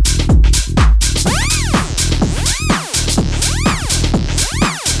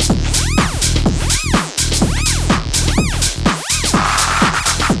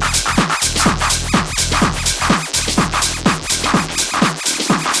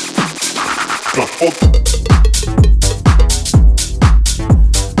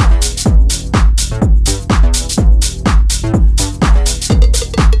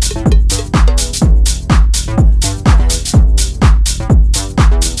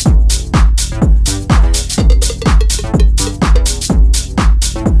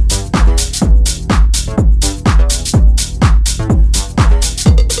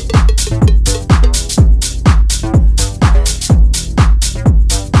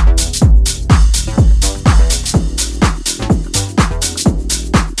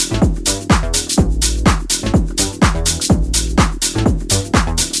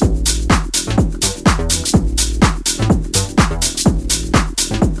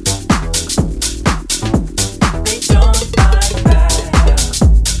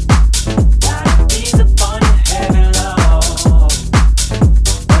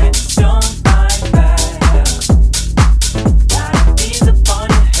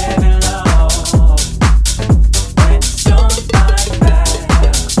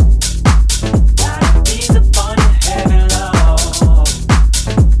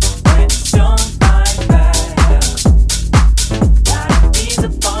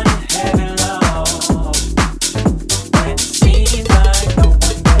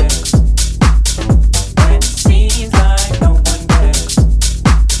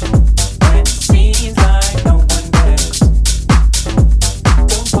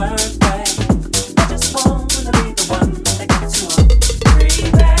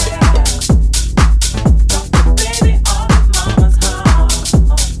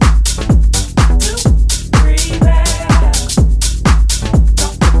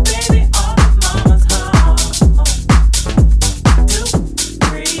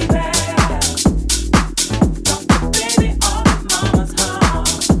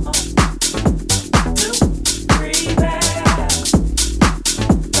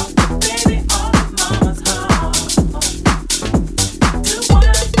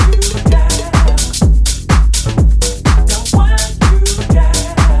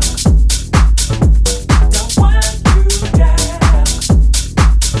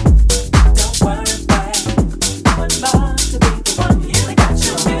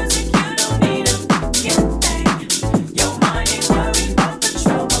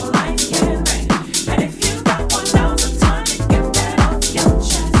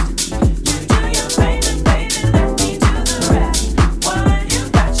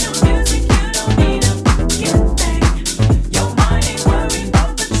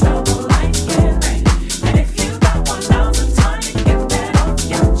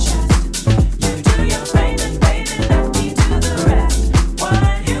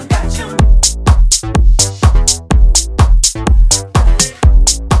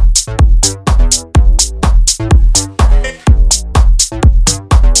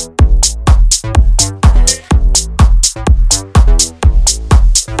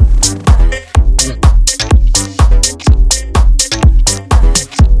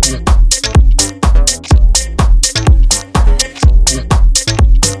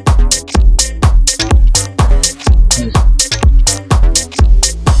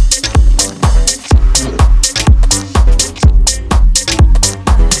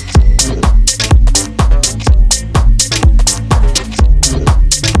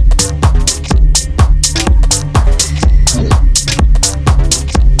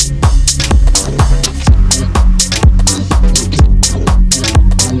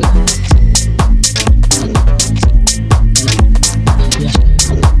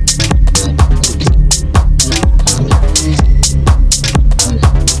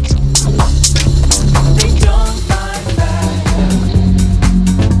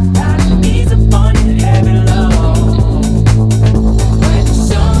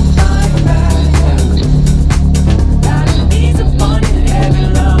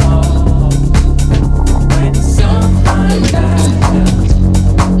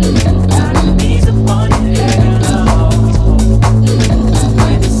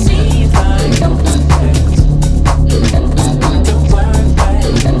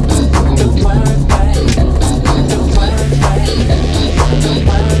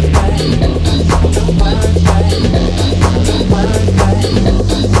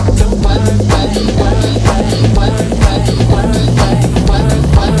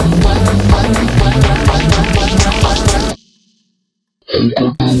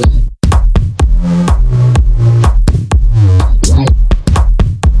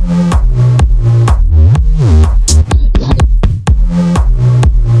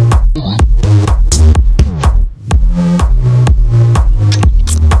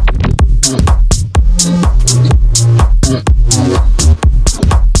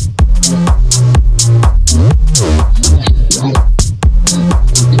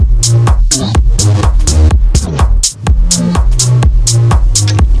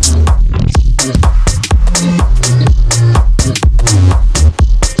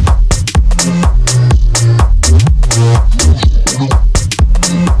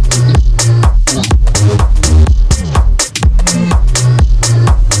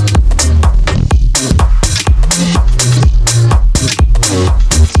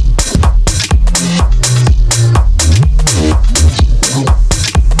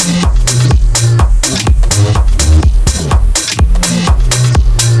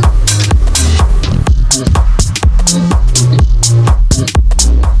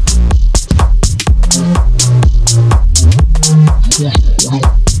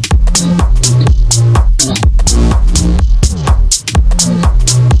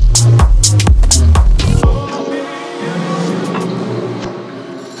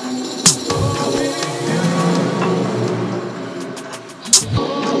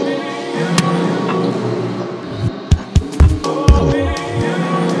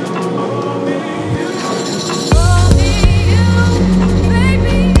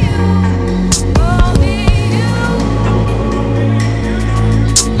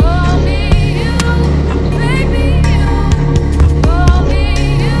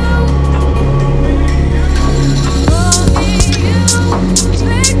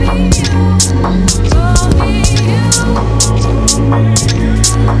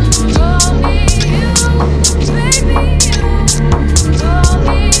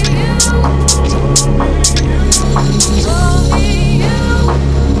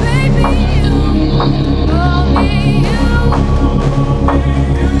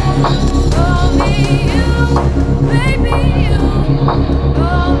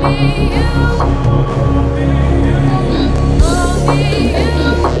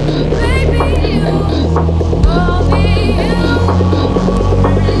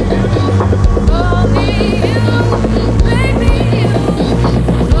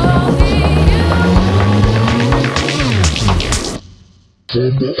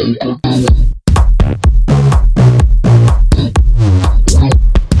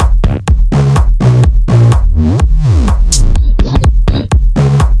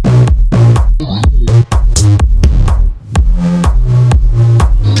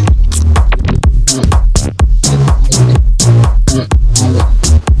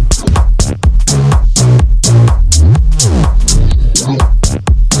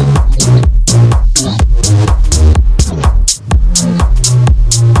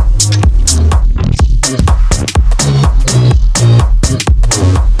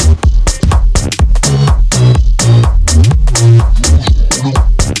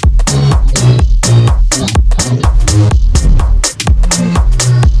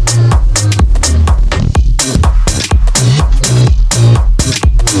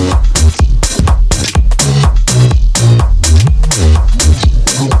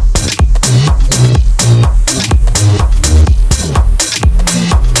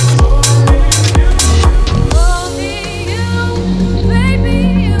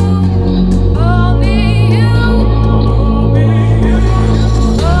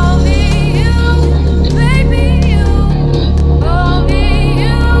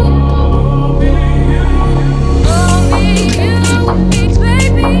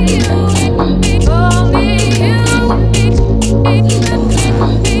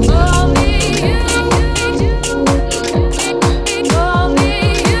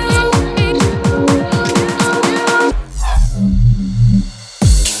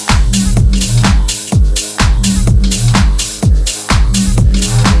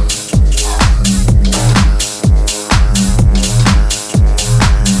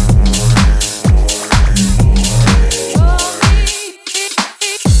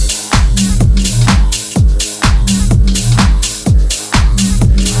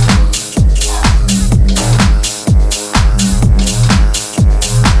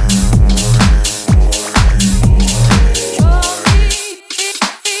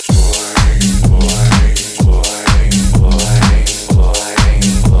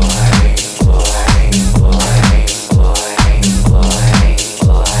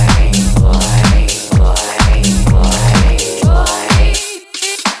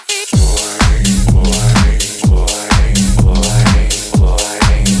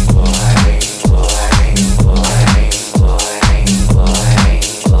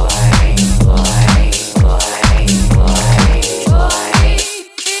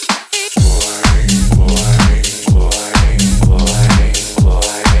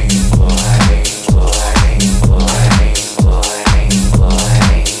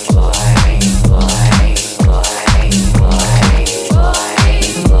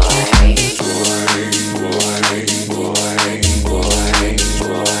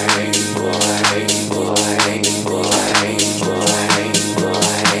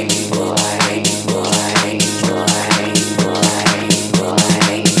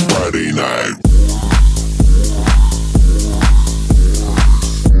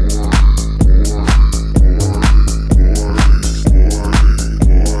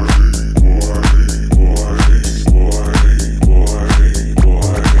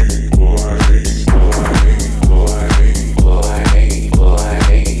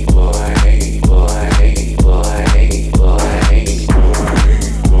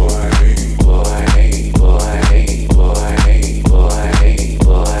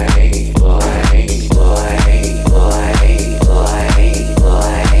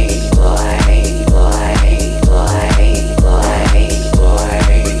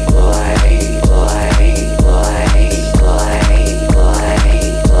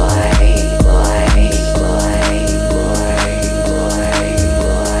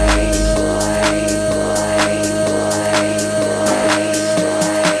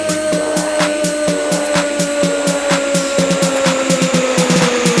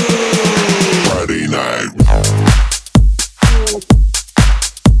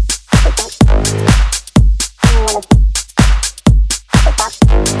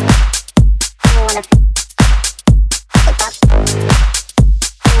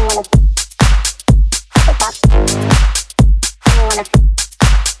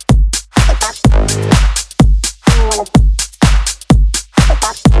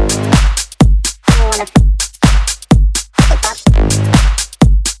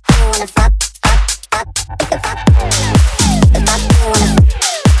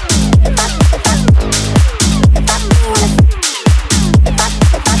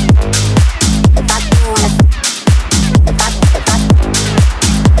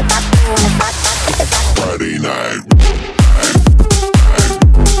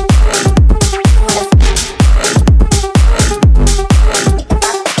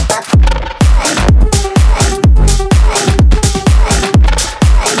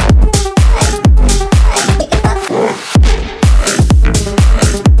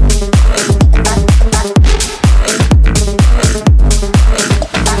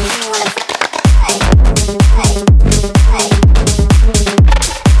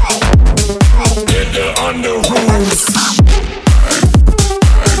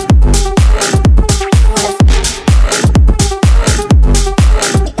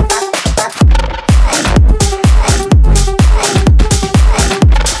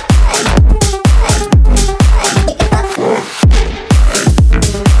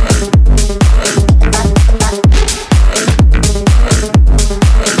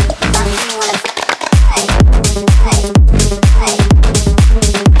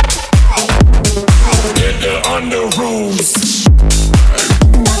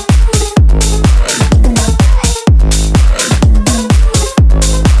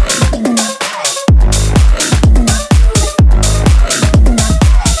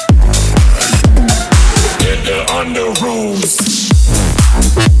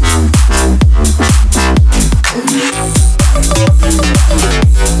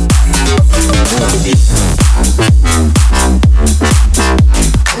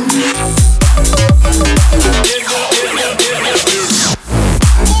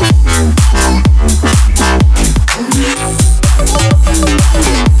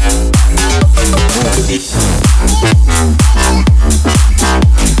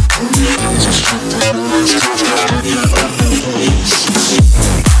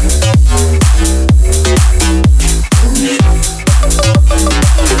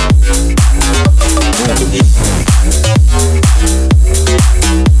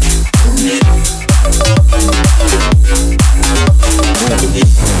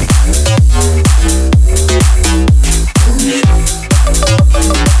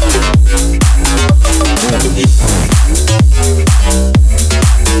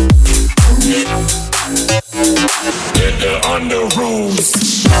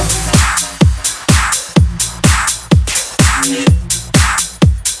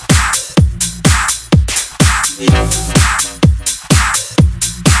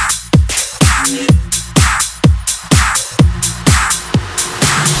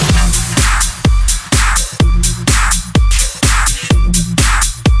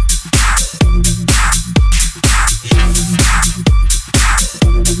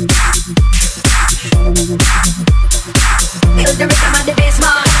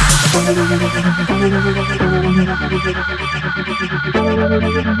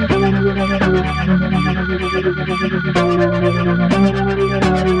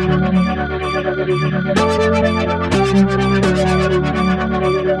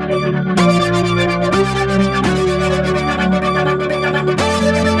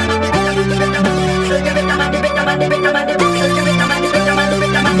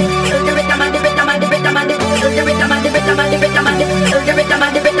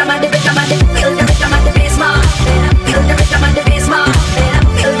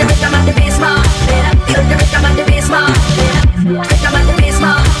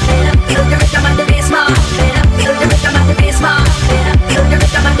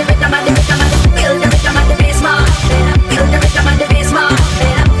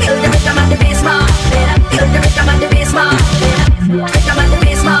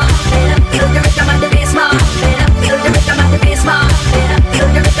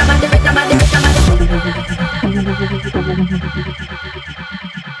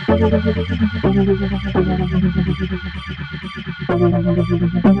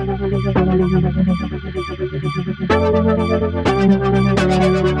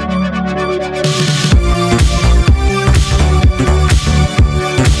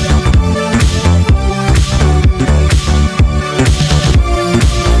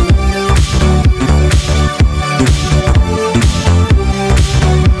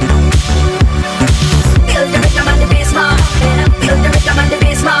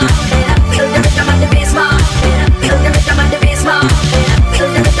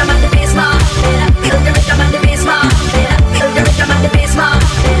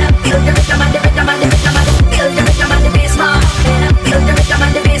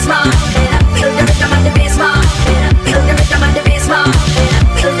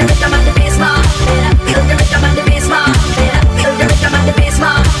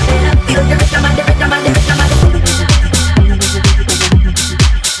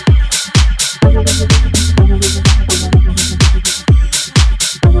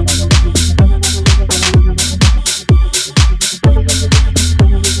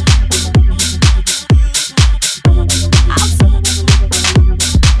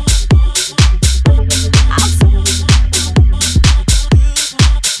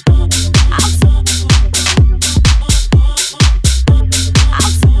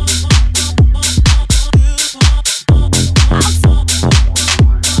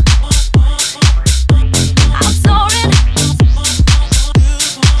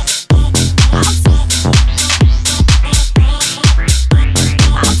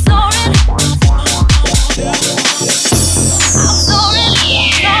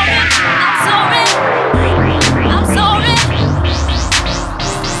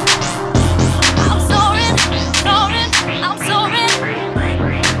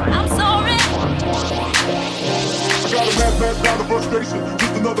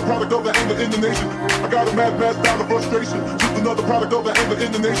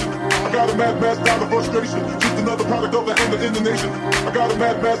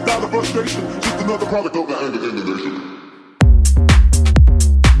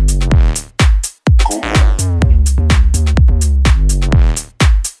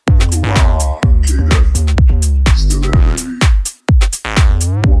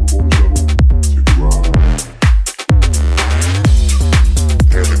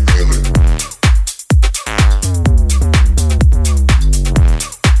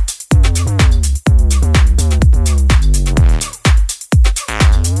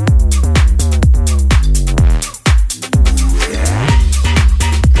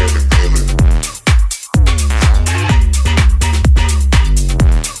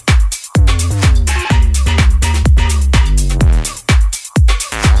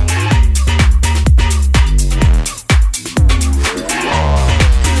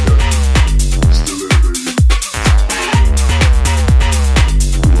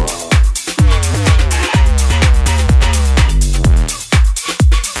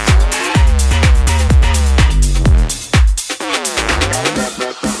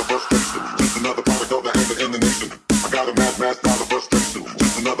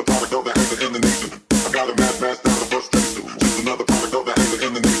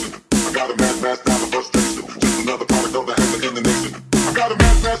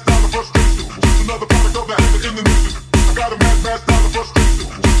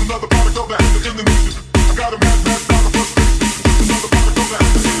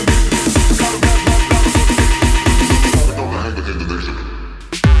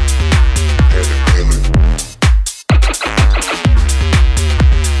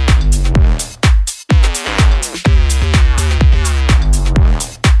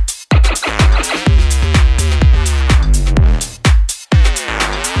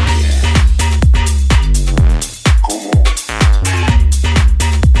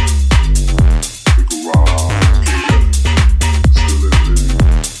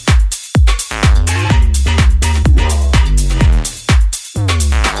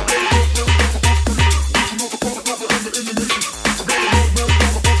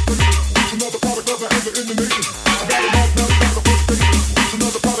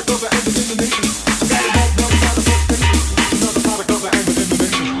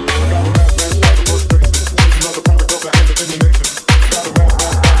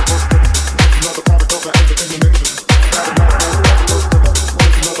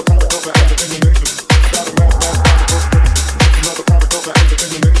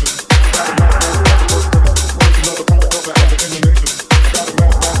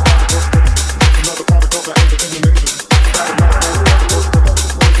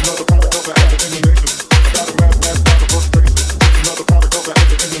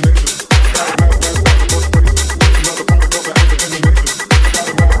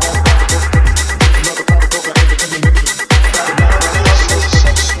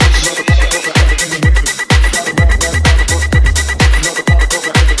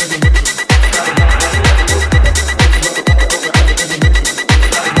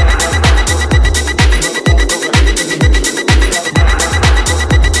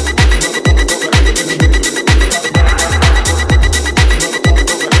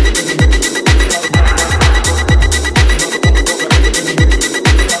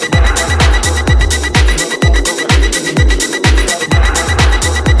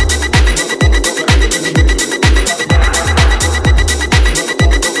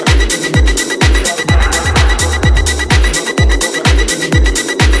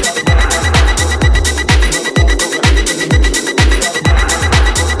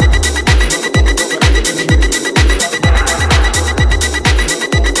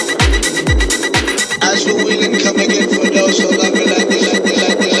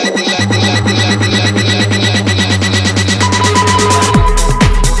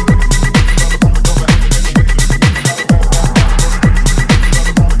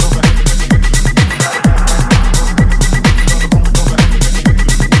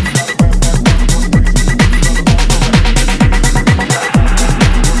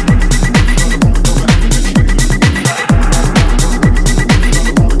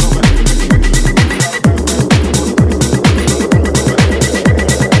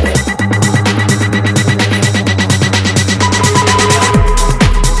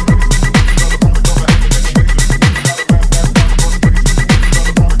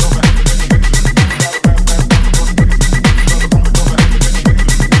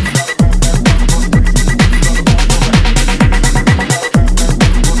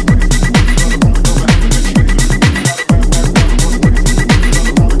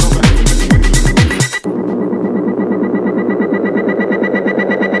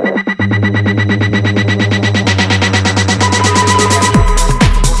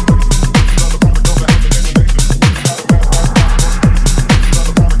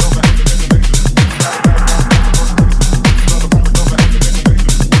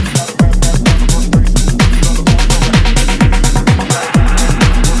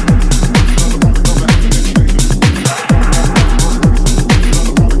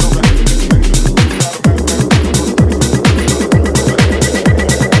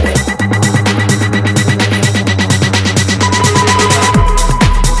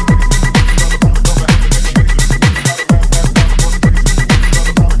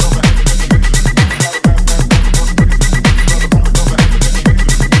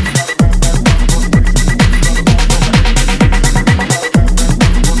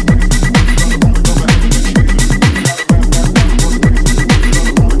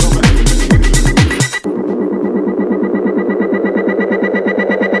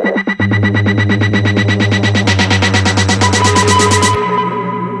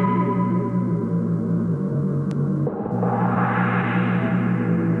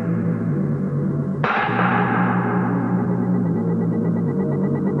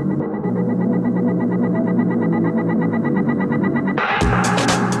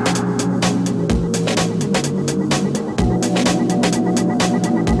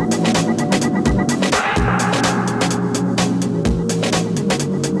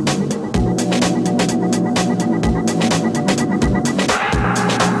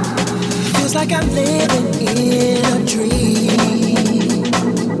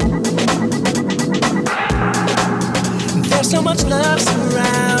 much love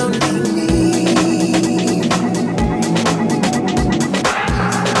surrounding me.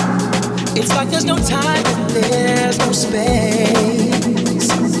 It's like there's no time and there's no space.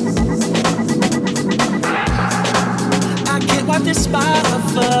 I can't wipe this smile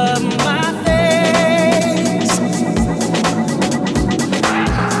off of my face.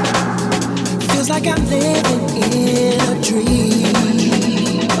 Feels like I'm living in a dream.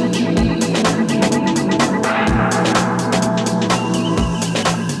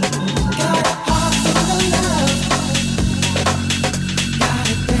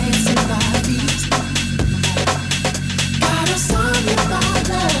 Got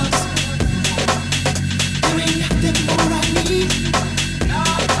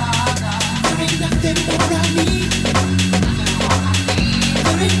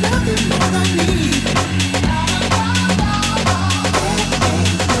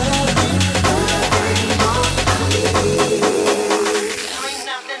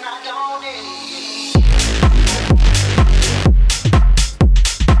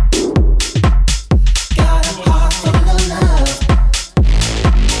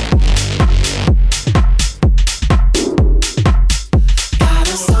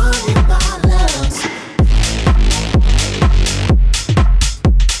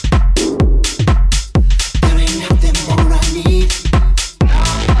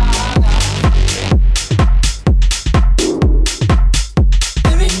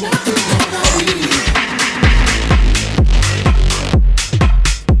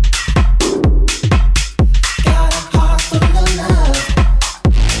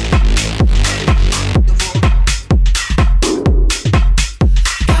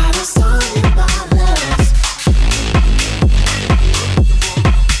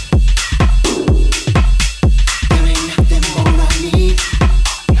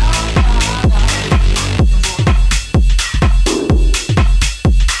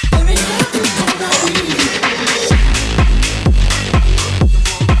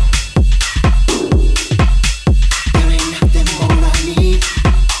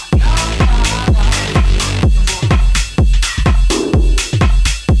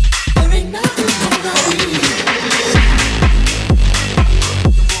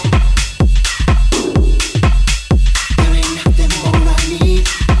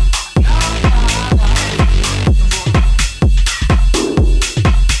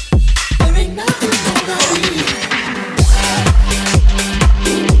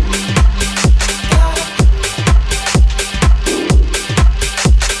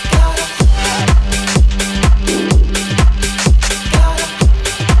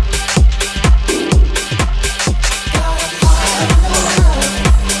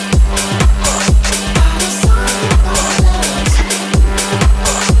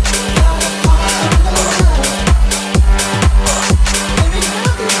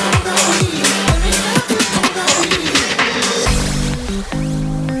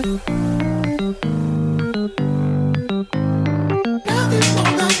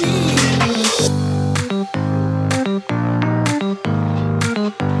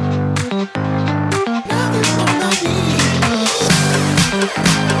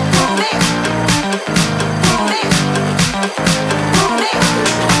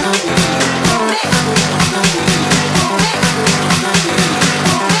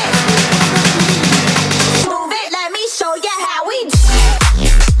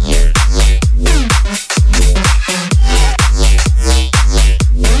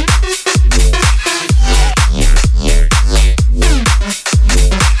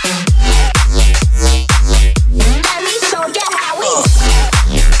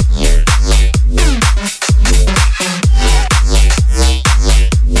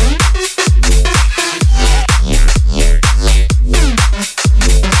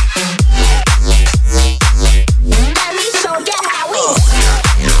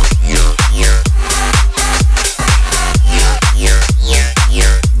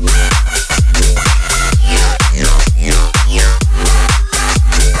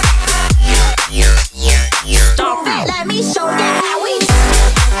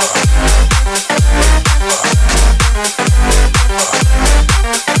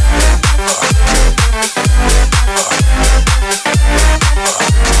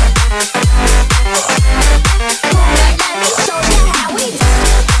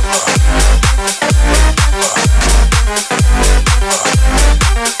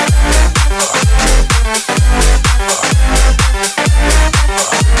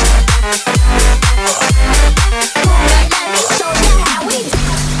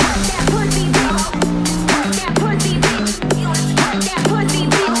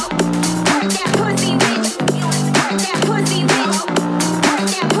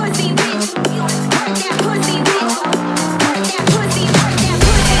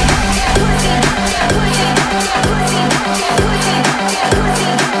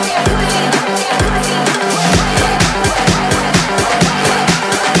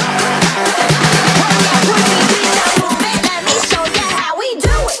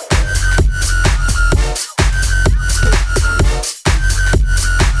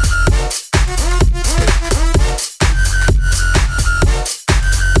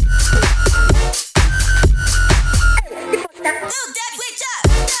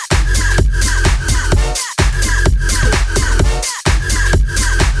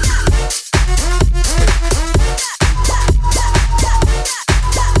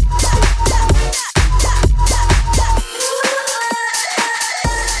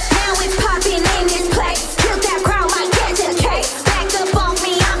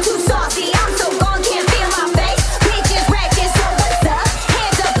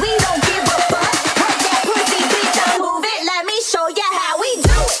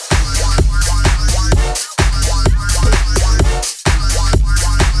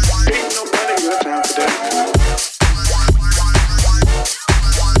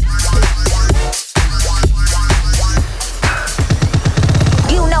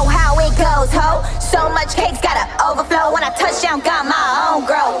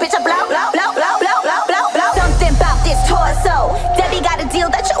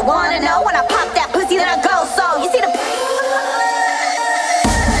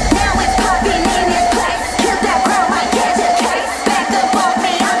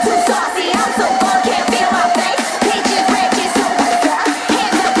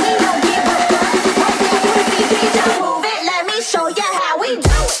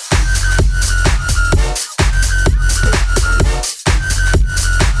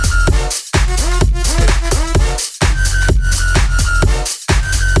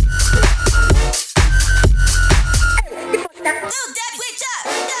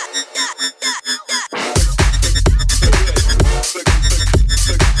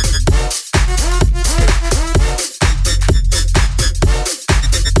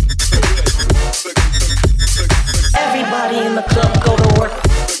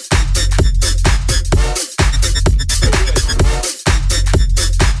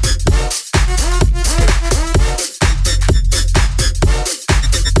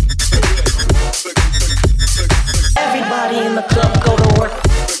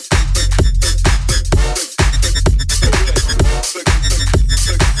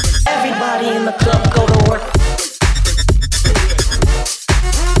Everybody in the club go to work.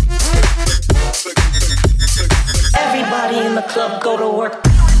 Everybody in the club go to work.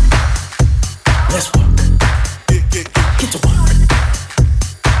 Let's work. Get to work.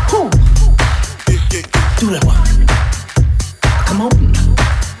 Who? Do that work. Come on.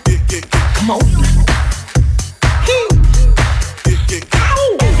 Come on.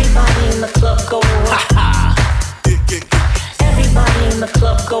 Everybody in the club go to work. Everybody in the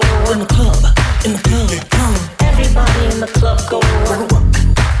club go to work. In the club. In the club. Everybody in the club go to work.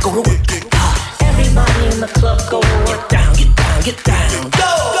 Go to work. Everybody in the club go to work. Get down, get down, get down. Go,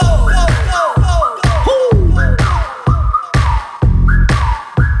 go, go, go, go.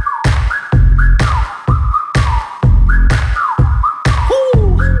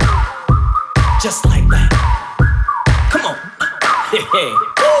 Just like that. Come on. Hey.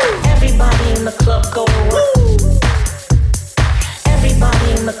 Everybody in the club go to work.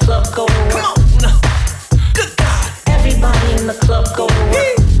 Everybody in the club go to work. Come on. Good God. Everybody in the club go to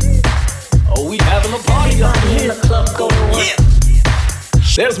work. Oh, we having a party up Everybody in here. the club go to work. Yeah.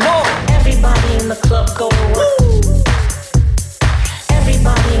 There's more. Everybody in the club go to work.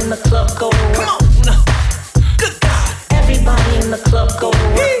 Everybody in the club go to work. Come on. Good God. Everybody in the club go to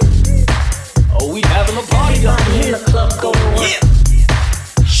work. Oh, we having a party up Everybody in here. the club go to work. Yeah.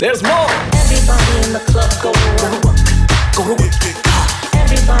 There's more. Everybody in the club go to work. Go to work.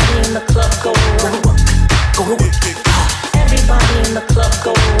 Everybody in the club go to work. Go to work. Everybody in the club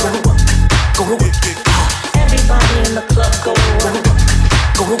go to work. Go to work. Everybody in the club go to work.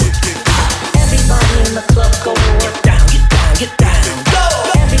 Go to work. Everybody in the club go to work. Get down, get down, get down. Go.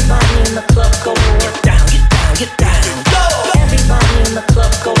 Everybody in the club go to work. Get down, get down, get down. Go. Everybody in the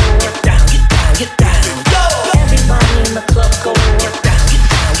club go to work. Get down, get down, get down. Go. Everybody in the club go to work. Get down, get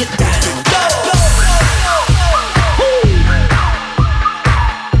down, get down. Go.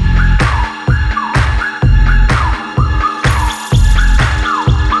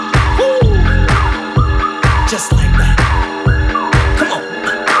 Just like that. Come on.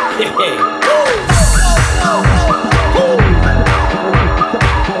 Hey.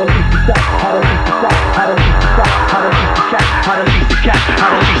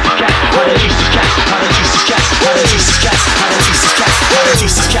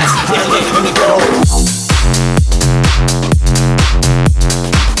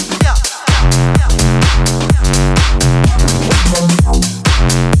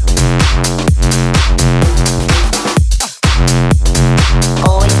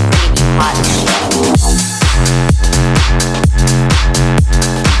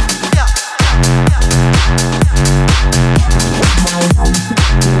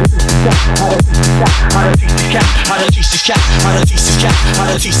 Always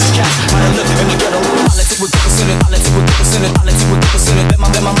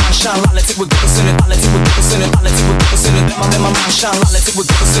bringing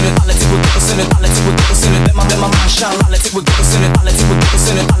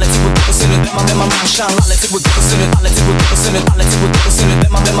you hot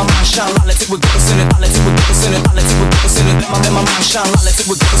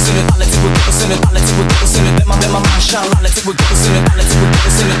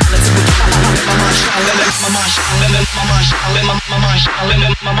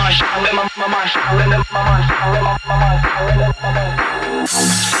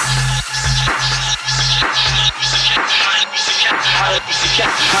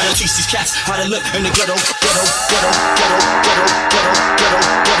How to look in the ghetto, ghetto, ghetto, ghetto, ghetto, ghetto,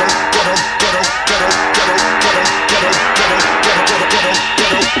 ghetto, ghetto, ghetto, ghetto, ghetto, ghetto, ghetto,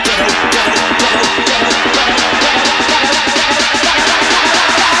 ghetto, ghetto,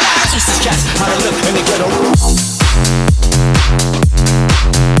 how to look in the ghetto.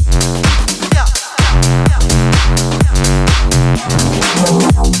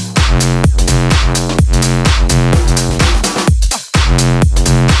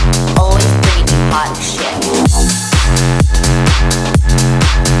 Always bringing you hot shit.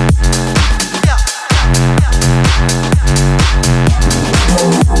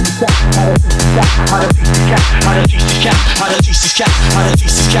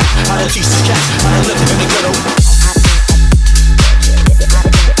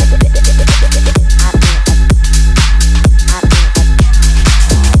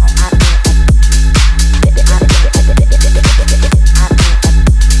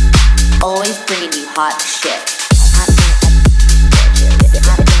 Always bringing you hot shit.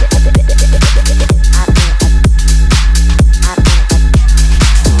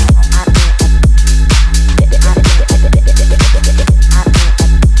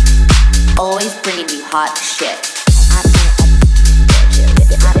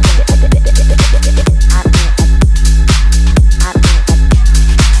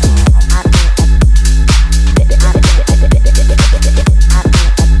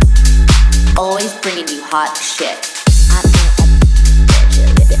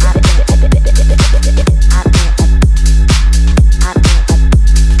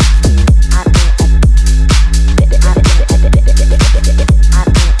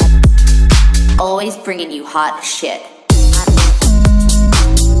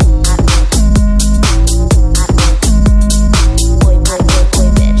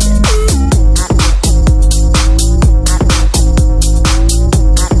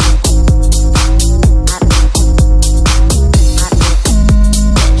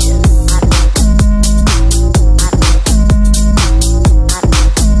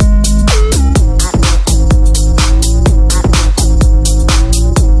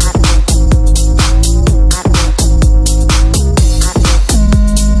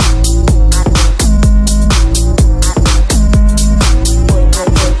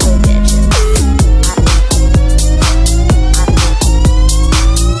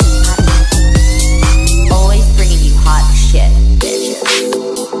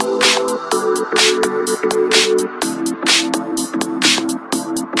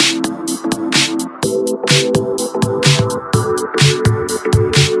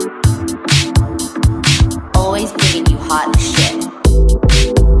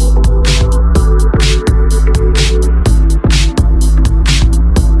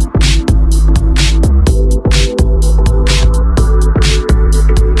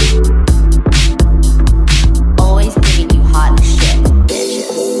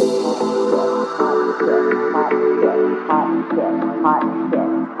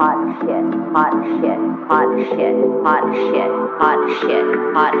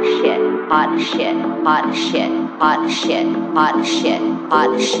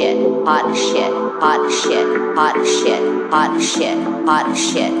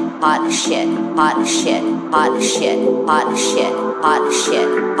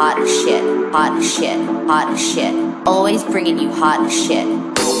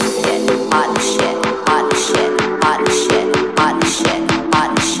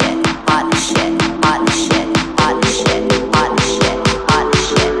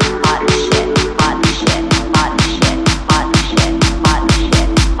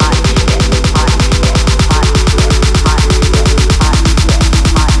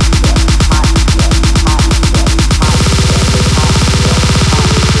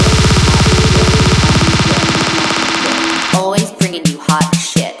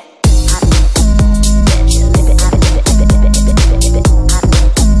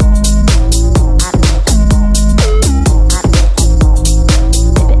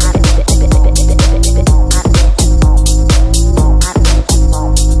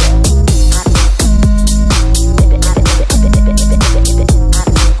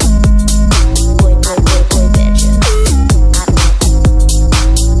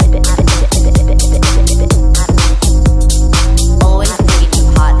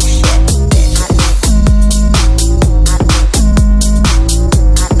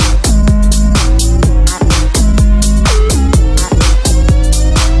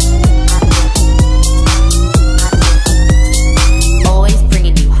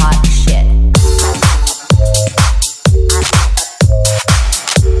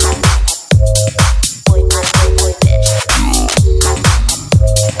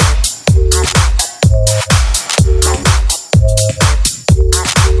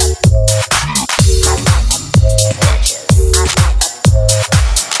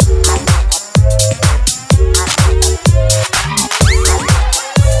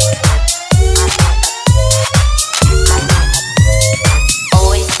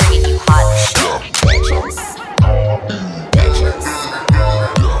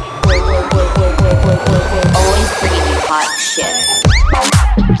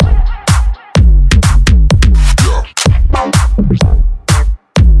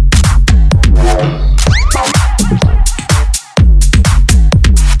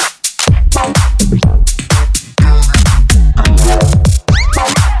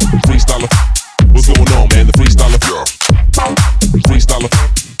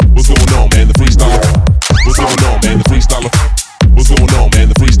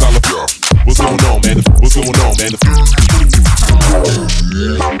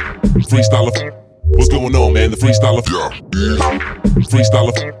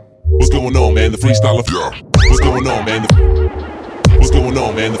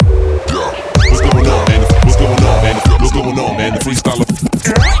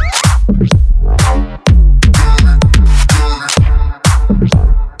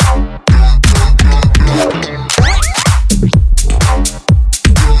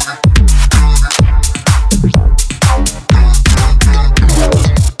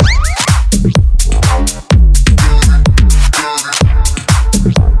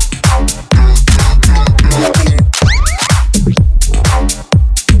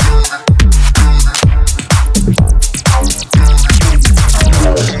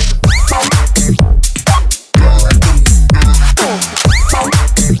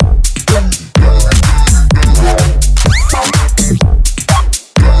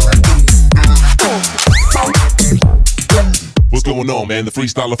 going on, man? The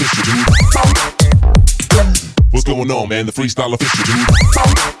freestyle official, dude. What's going on, man? The freestyle official, dude.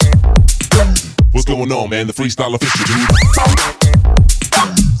 What's going on, man? The freestyle official, dude.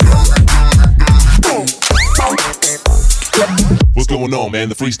 What's going on, man?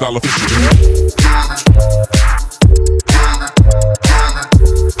 The freestyle official, dude.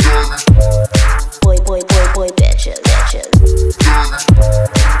 Boy, bitches.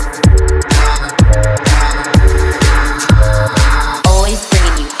 Always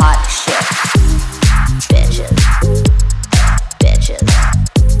bringing you hot shit. Bitches. Boy, bitches.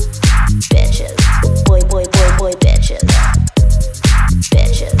 Bitches. Boy, bitches.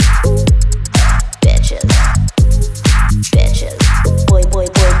 Bitches.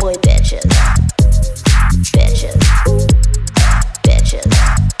 Boy, bitches.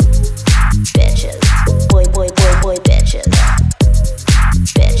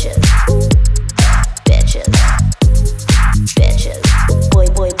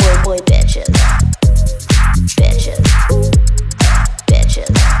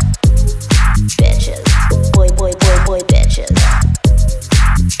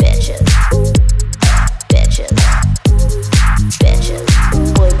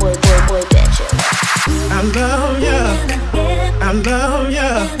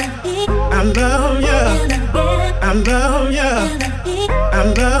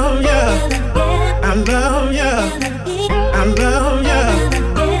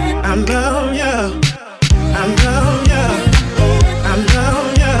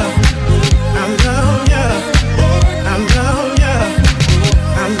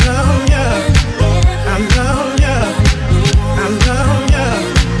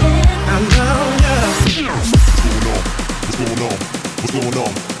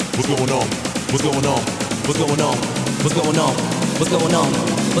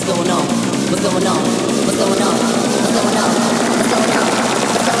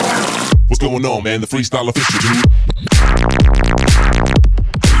 What's going on, man? The freestyle official, dude.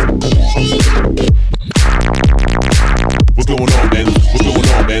 What's going on, man? What's going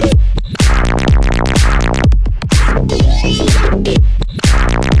on, man?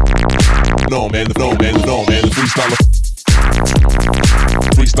 No, man, the freestyle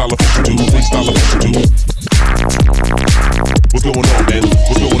official, dude. Freestyle official, dude. What's going on, man?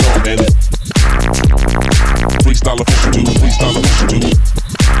 What's going on, man? Freestyle official, dude. Freestyle official, dude.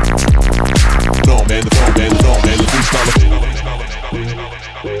 No, man, the freestyle official.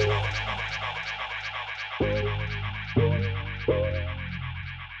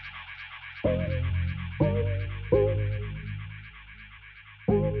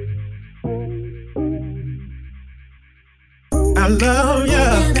 I love ya.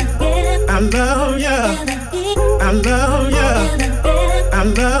 I love ya. I love ya. I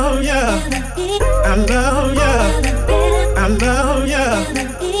love ya. I love ya. I love ya.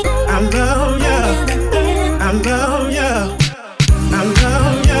 I love ya. I love ya. I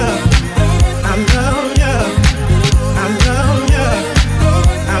love ya. I love ya. I love ya.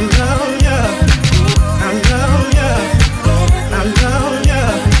 I love ya. I love ya. I love ya.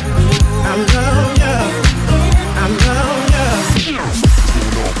 I love ya. I love ya.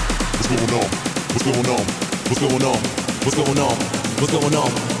 What's going on? What's going on? What's going on? What's going on?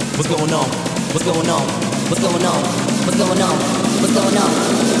 What's going on? What's going on? What's going on? What's going on? What's going on? What's going on?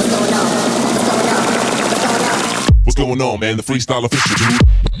 What's going on? What's going on, man? The freestyle official, dude.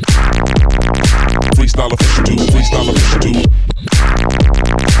 Freestyle official, dude. Freestyle official, dude.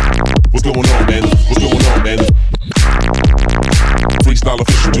 What's going on, man? What's going on, man? Freestyle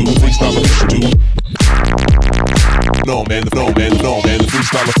official, dude. Freestyle official, dude. No, man, the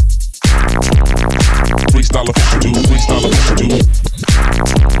freestyle official. Freestyle official, dude. Freestyle official, dude.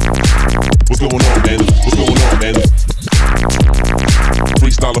 What's going on, man? What's going on, man?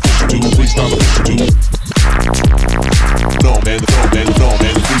 Freestyle official, dude. Freestyle official, dude. No, man, the freestyle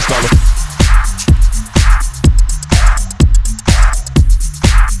official.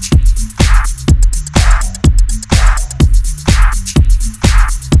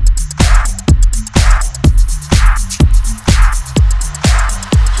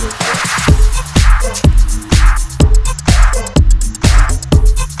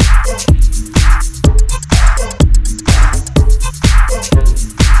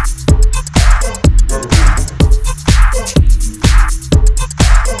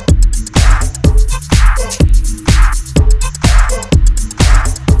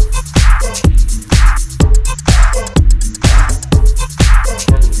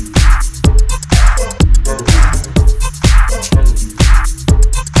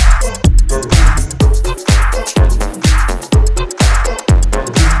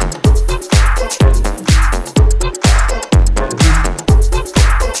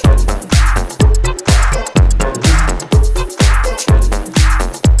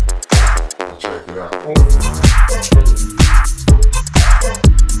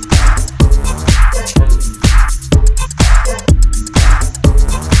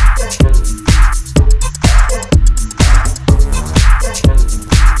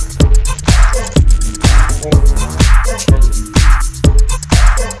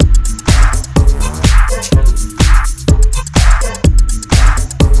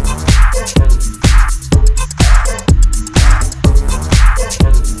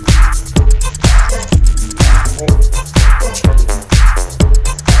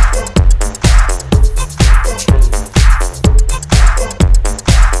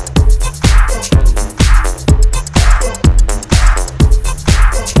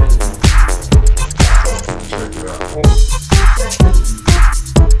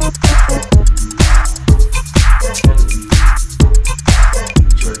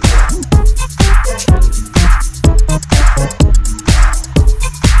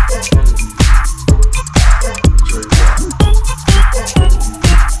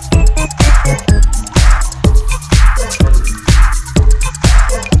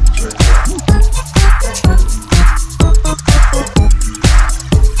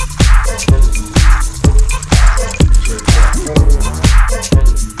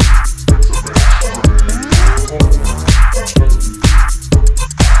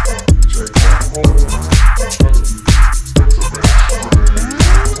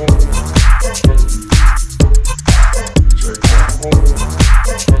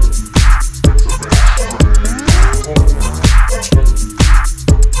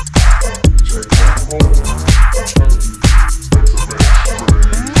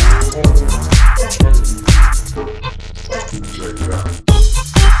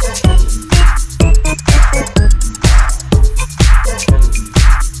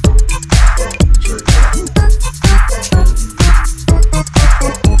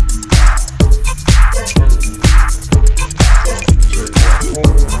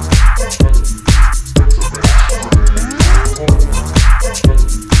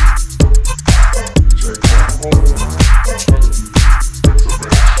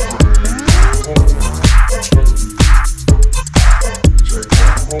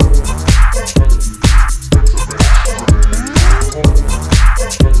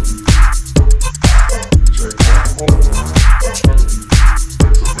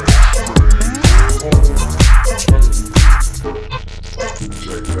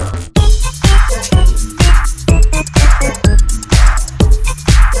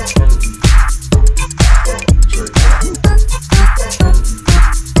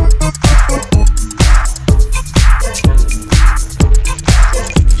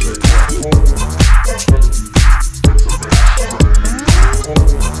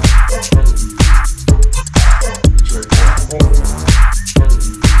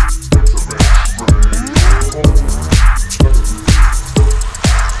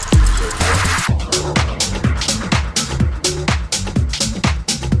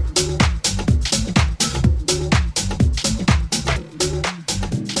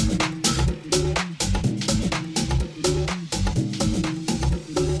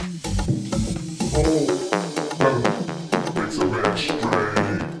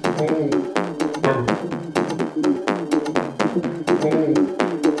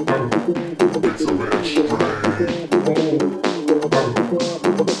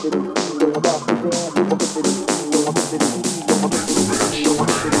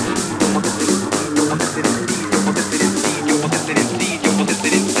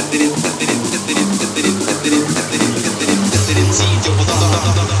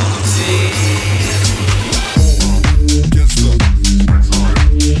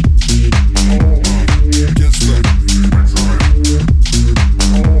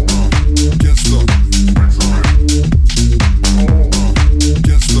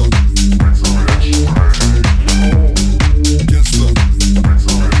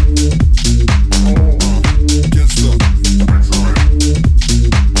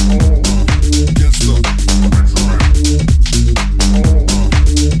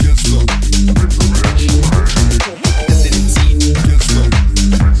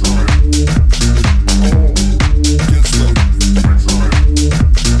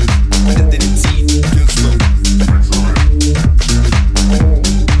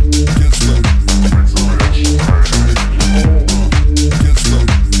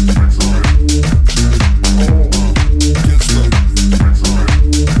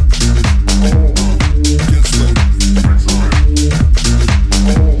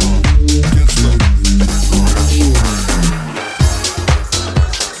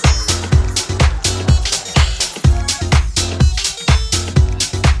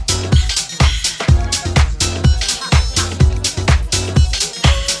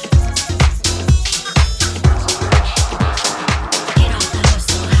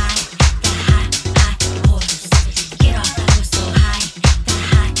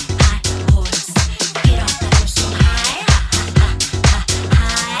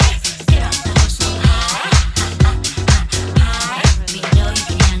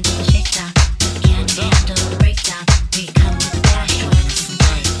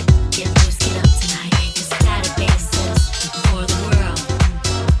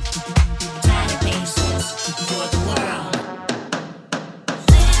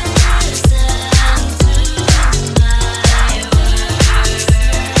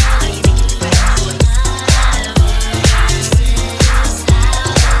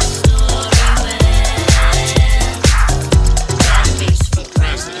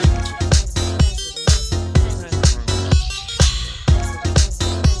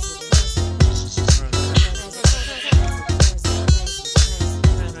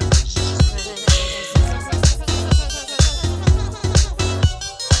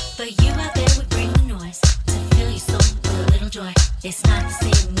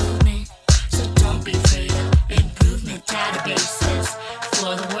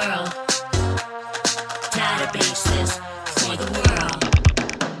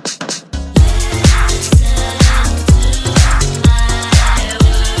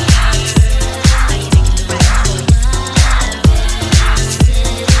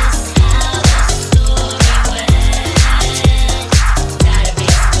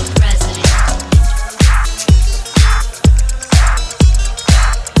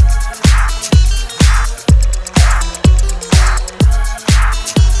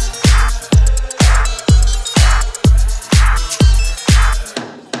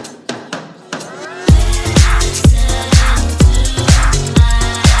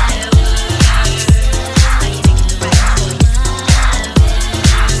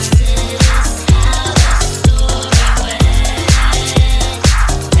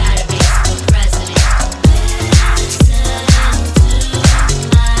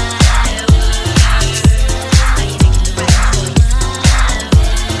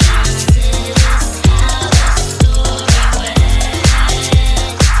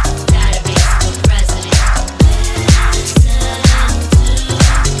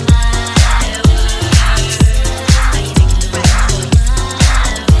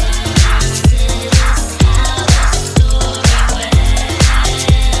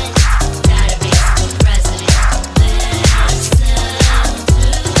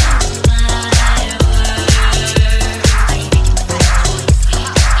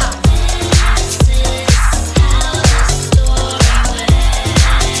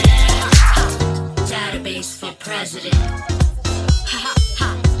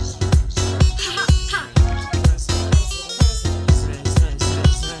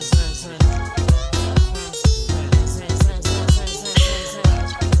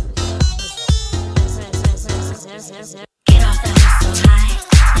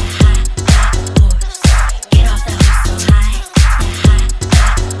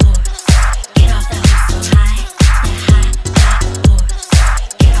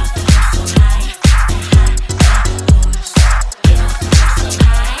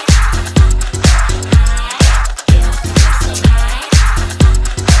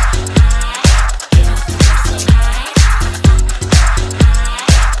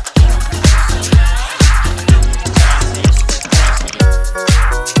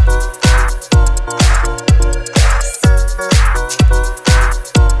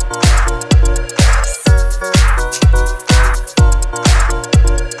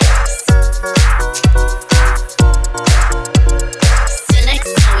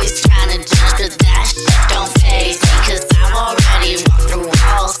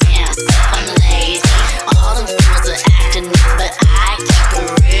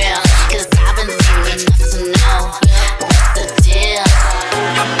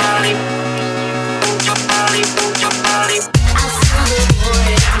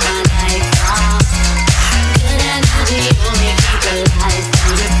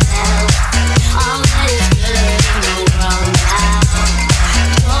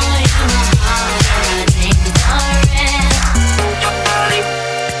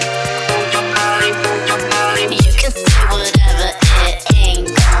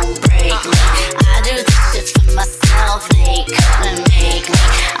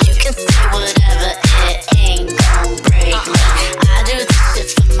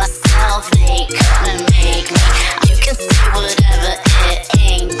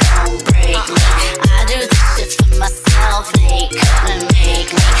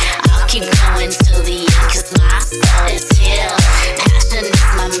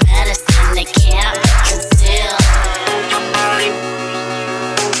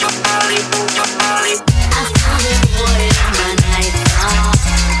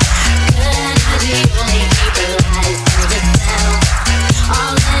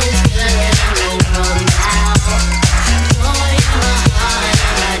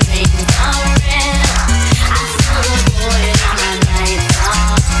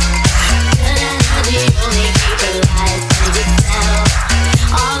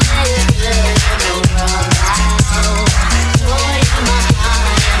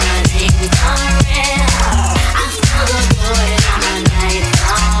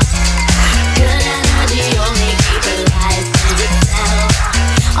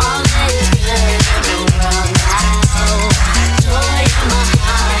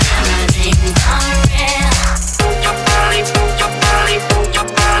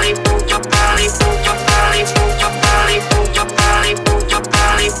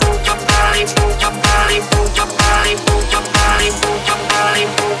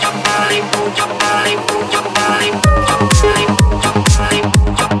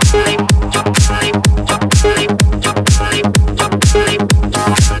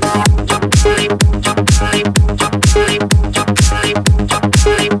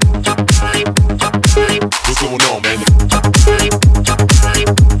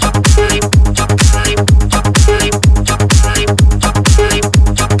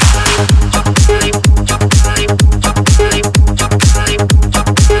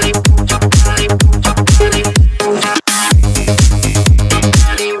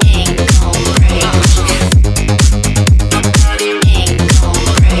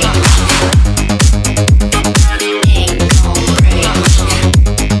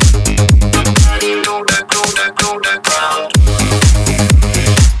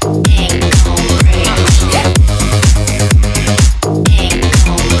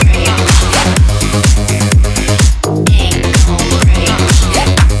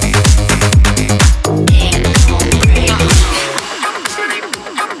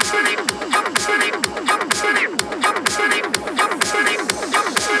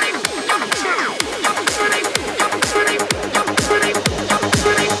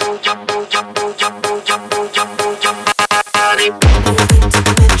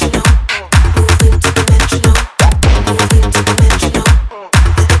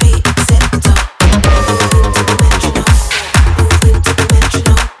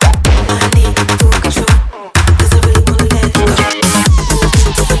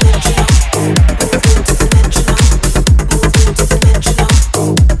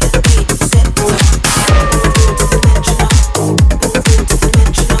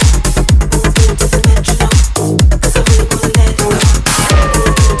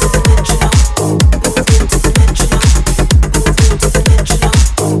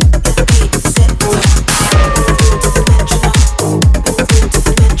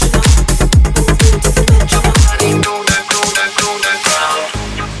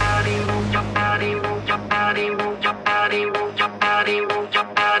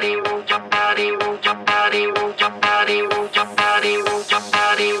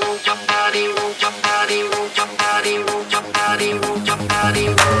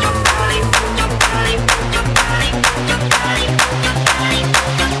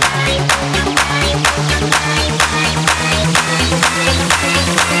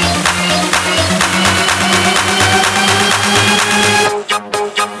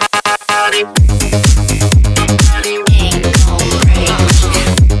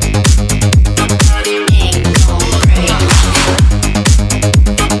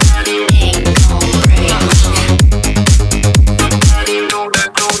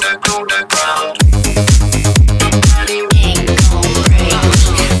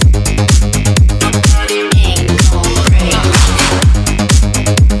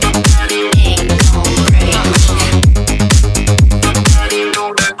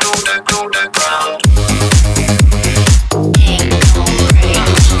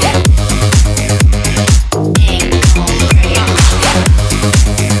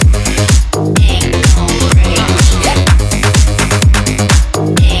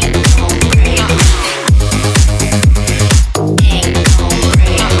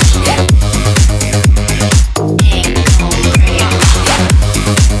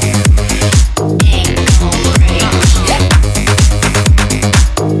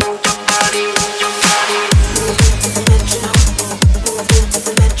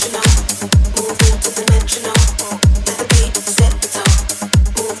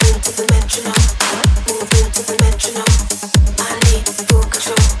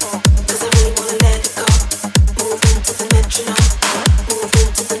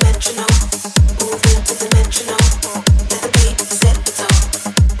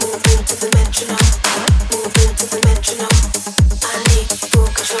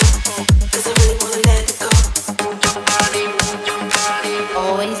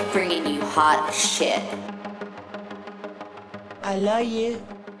 Always bringing you hot shit. I love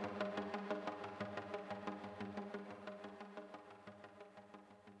you.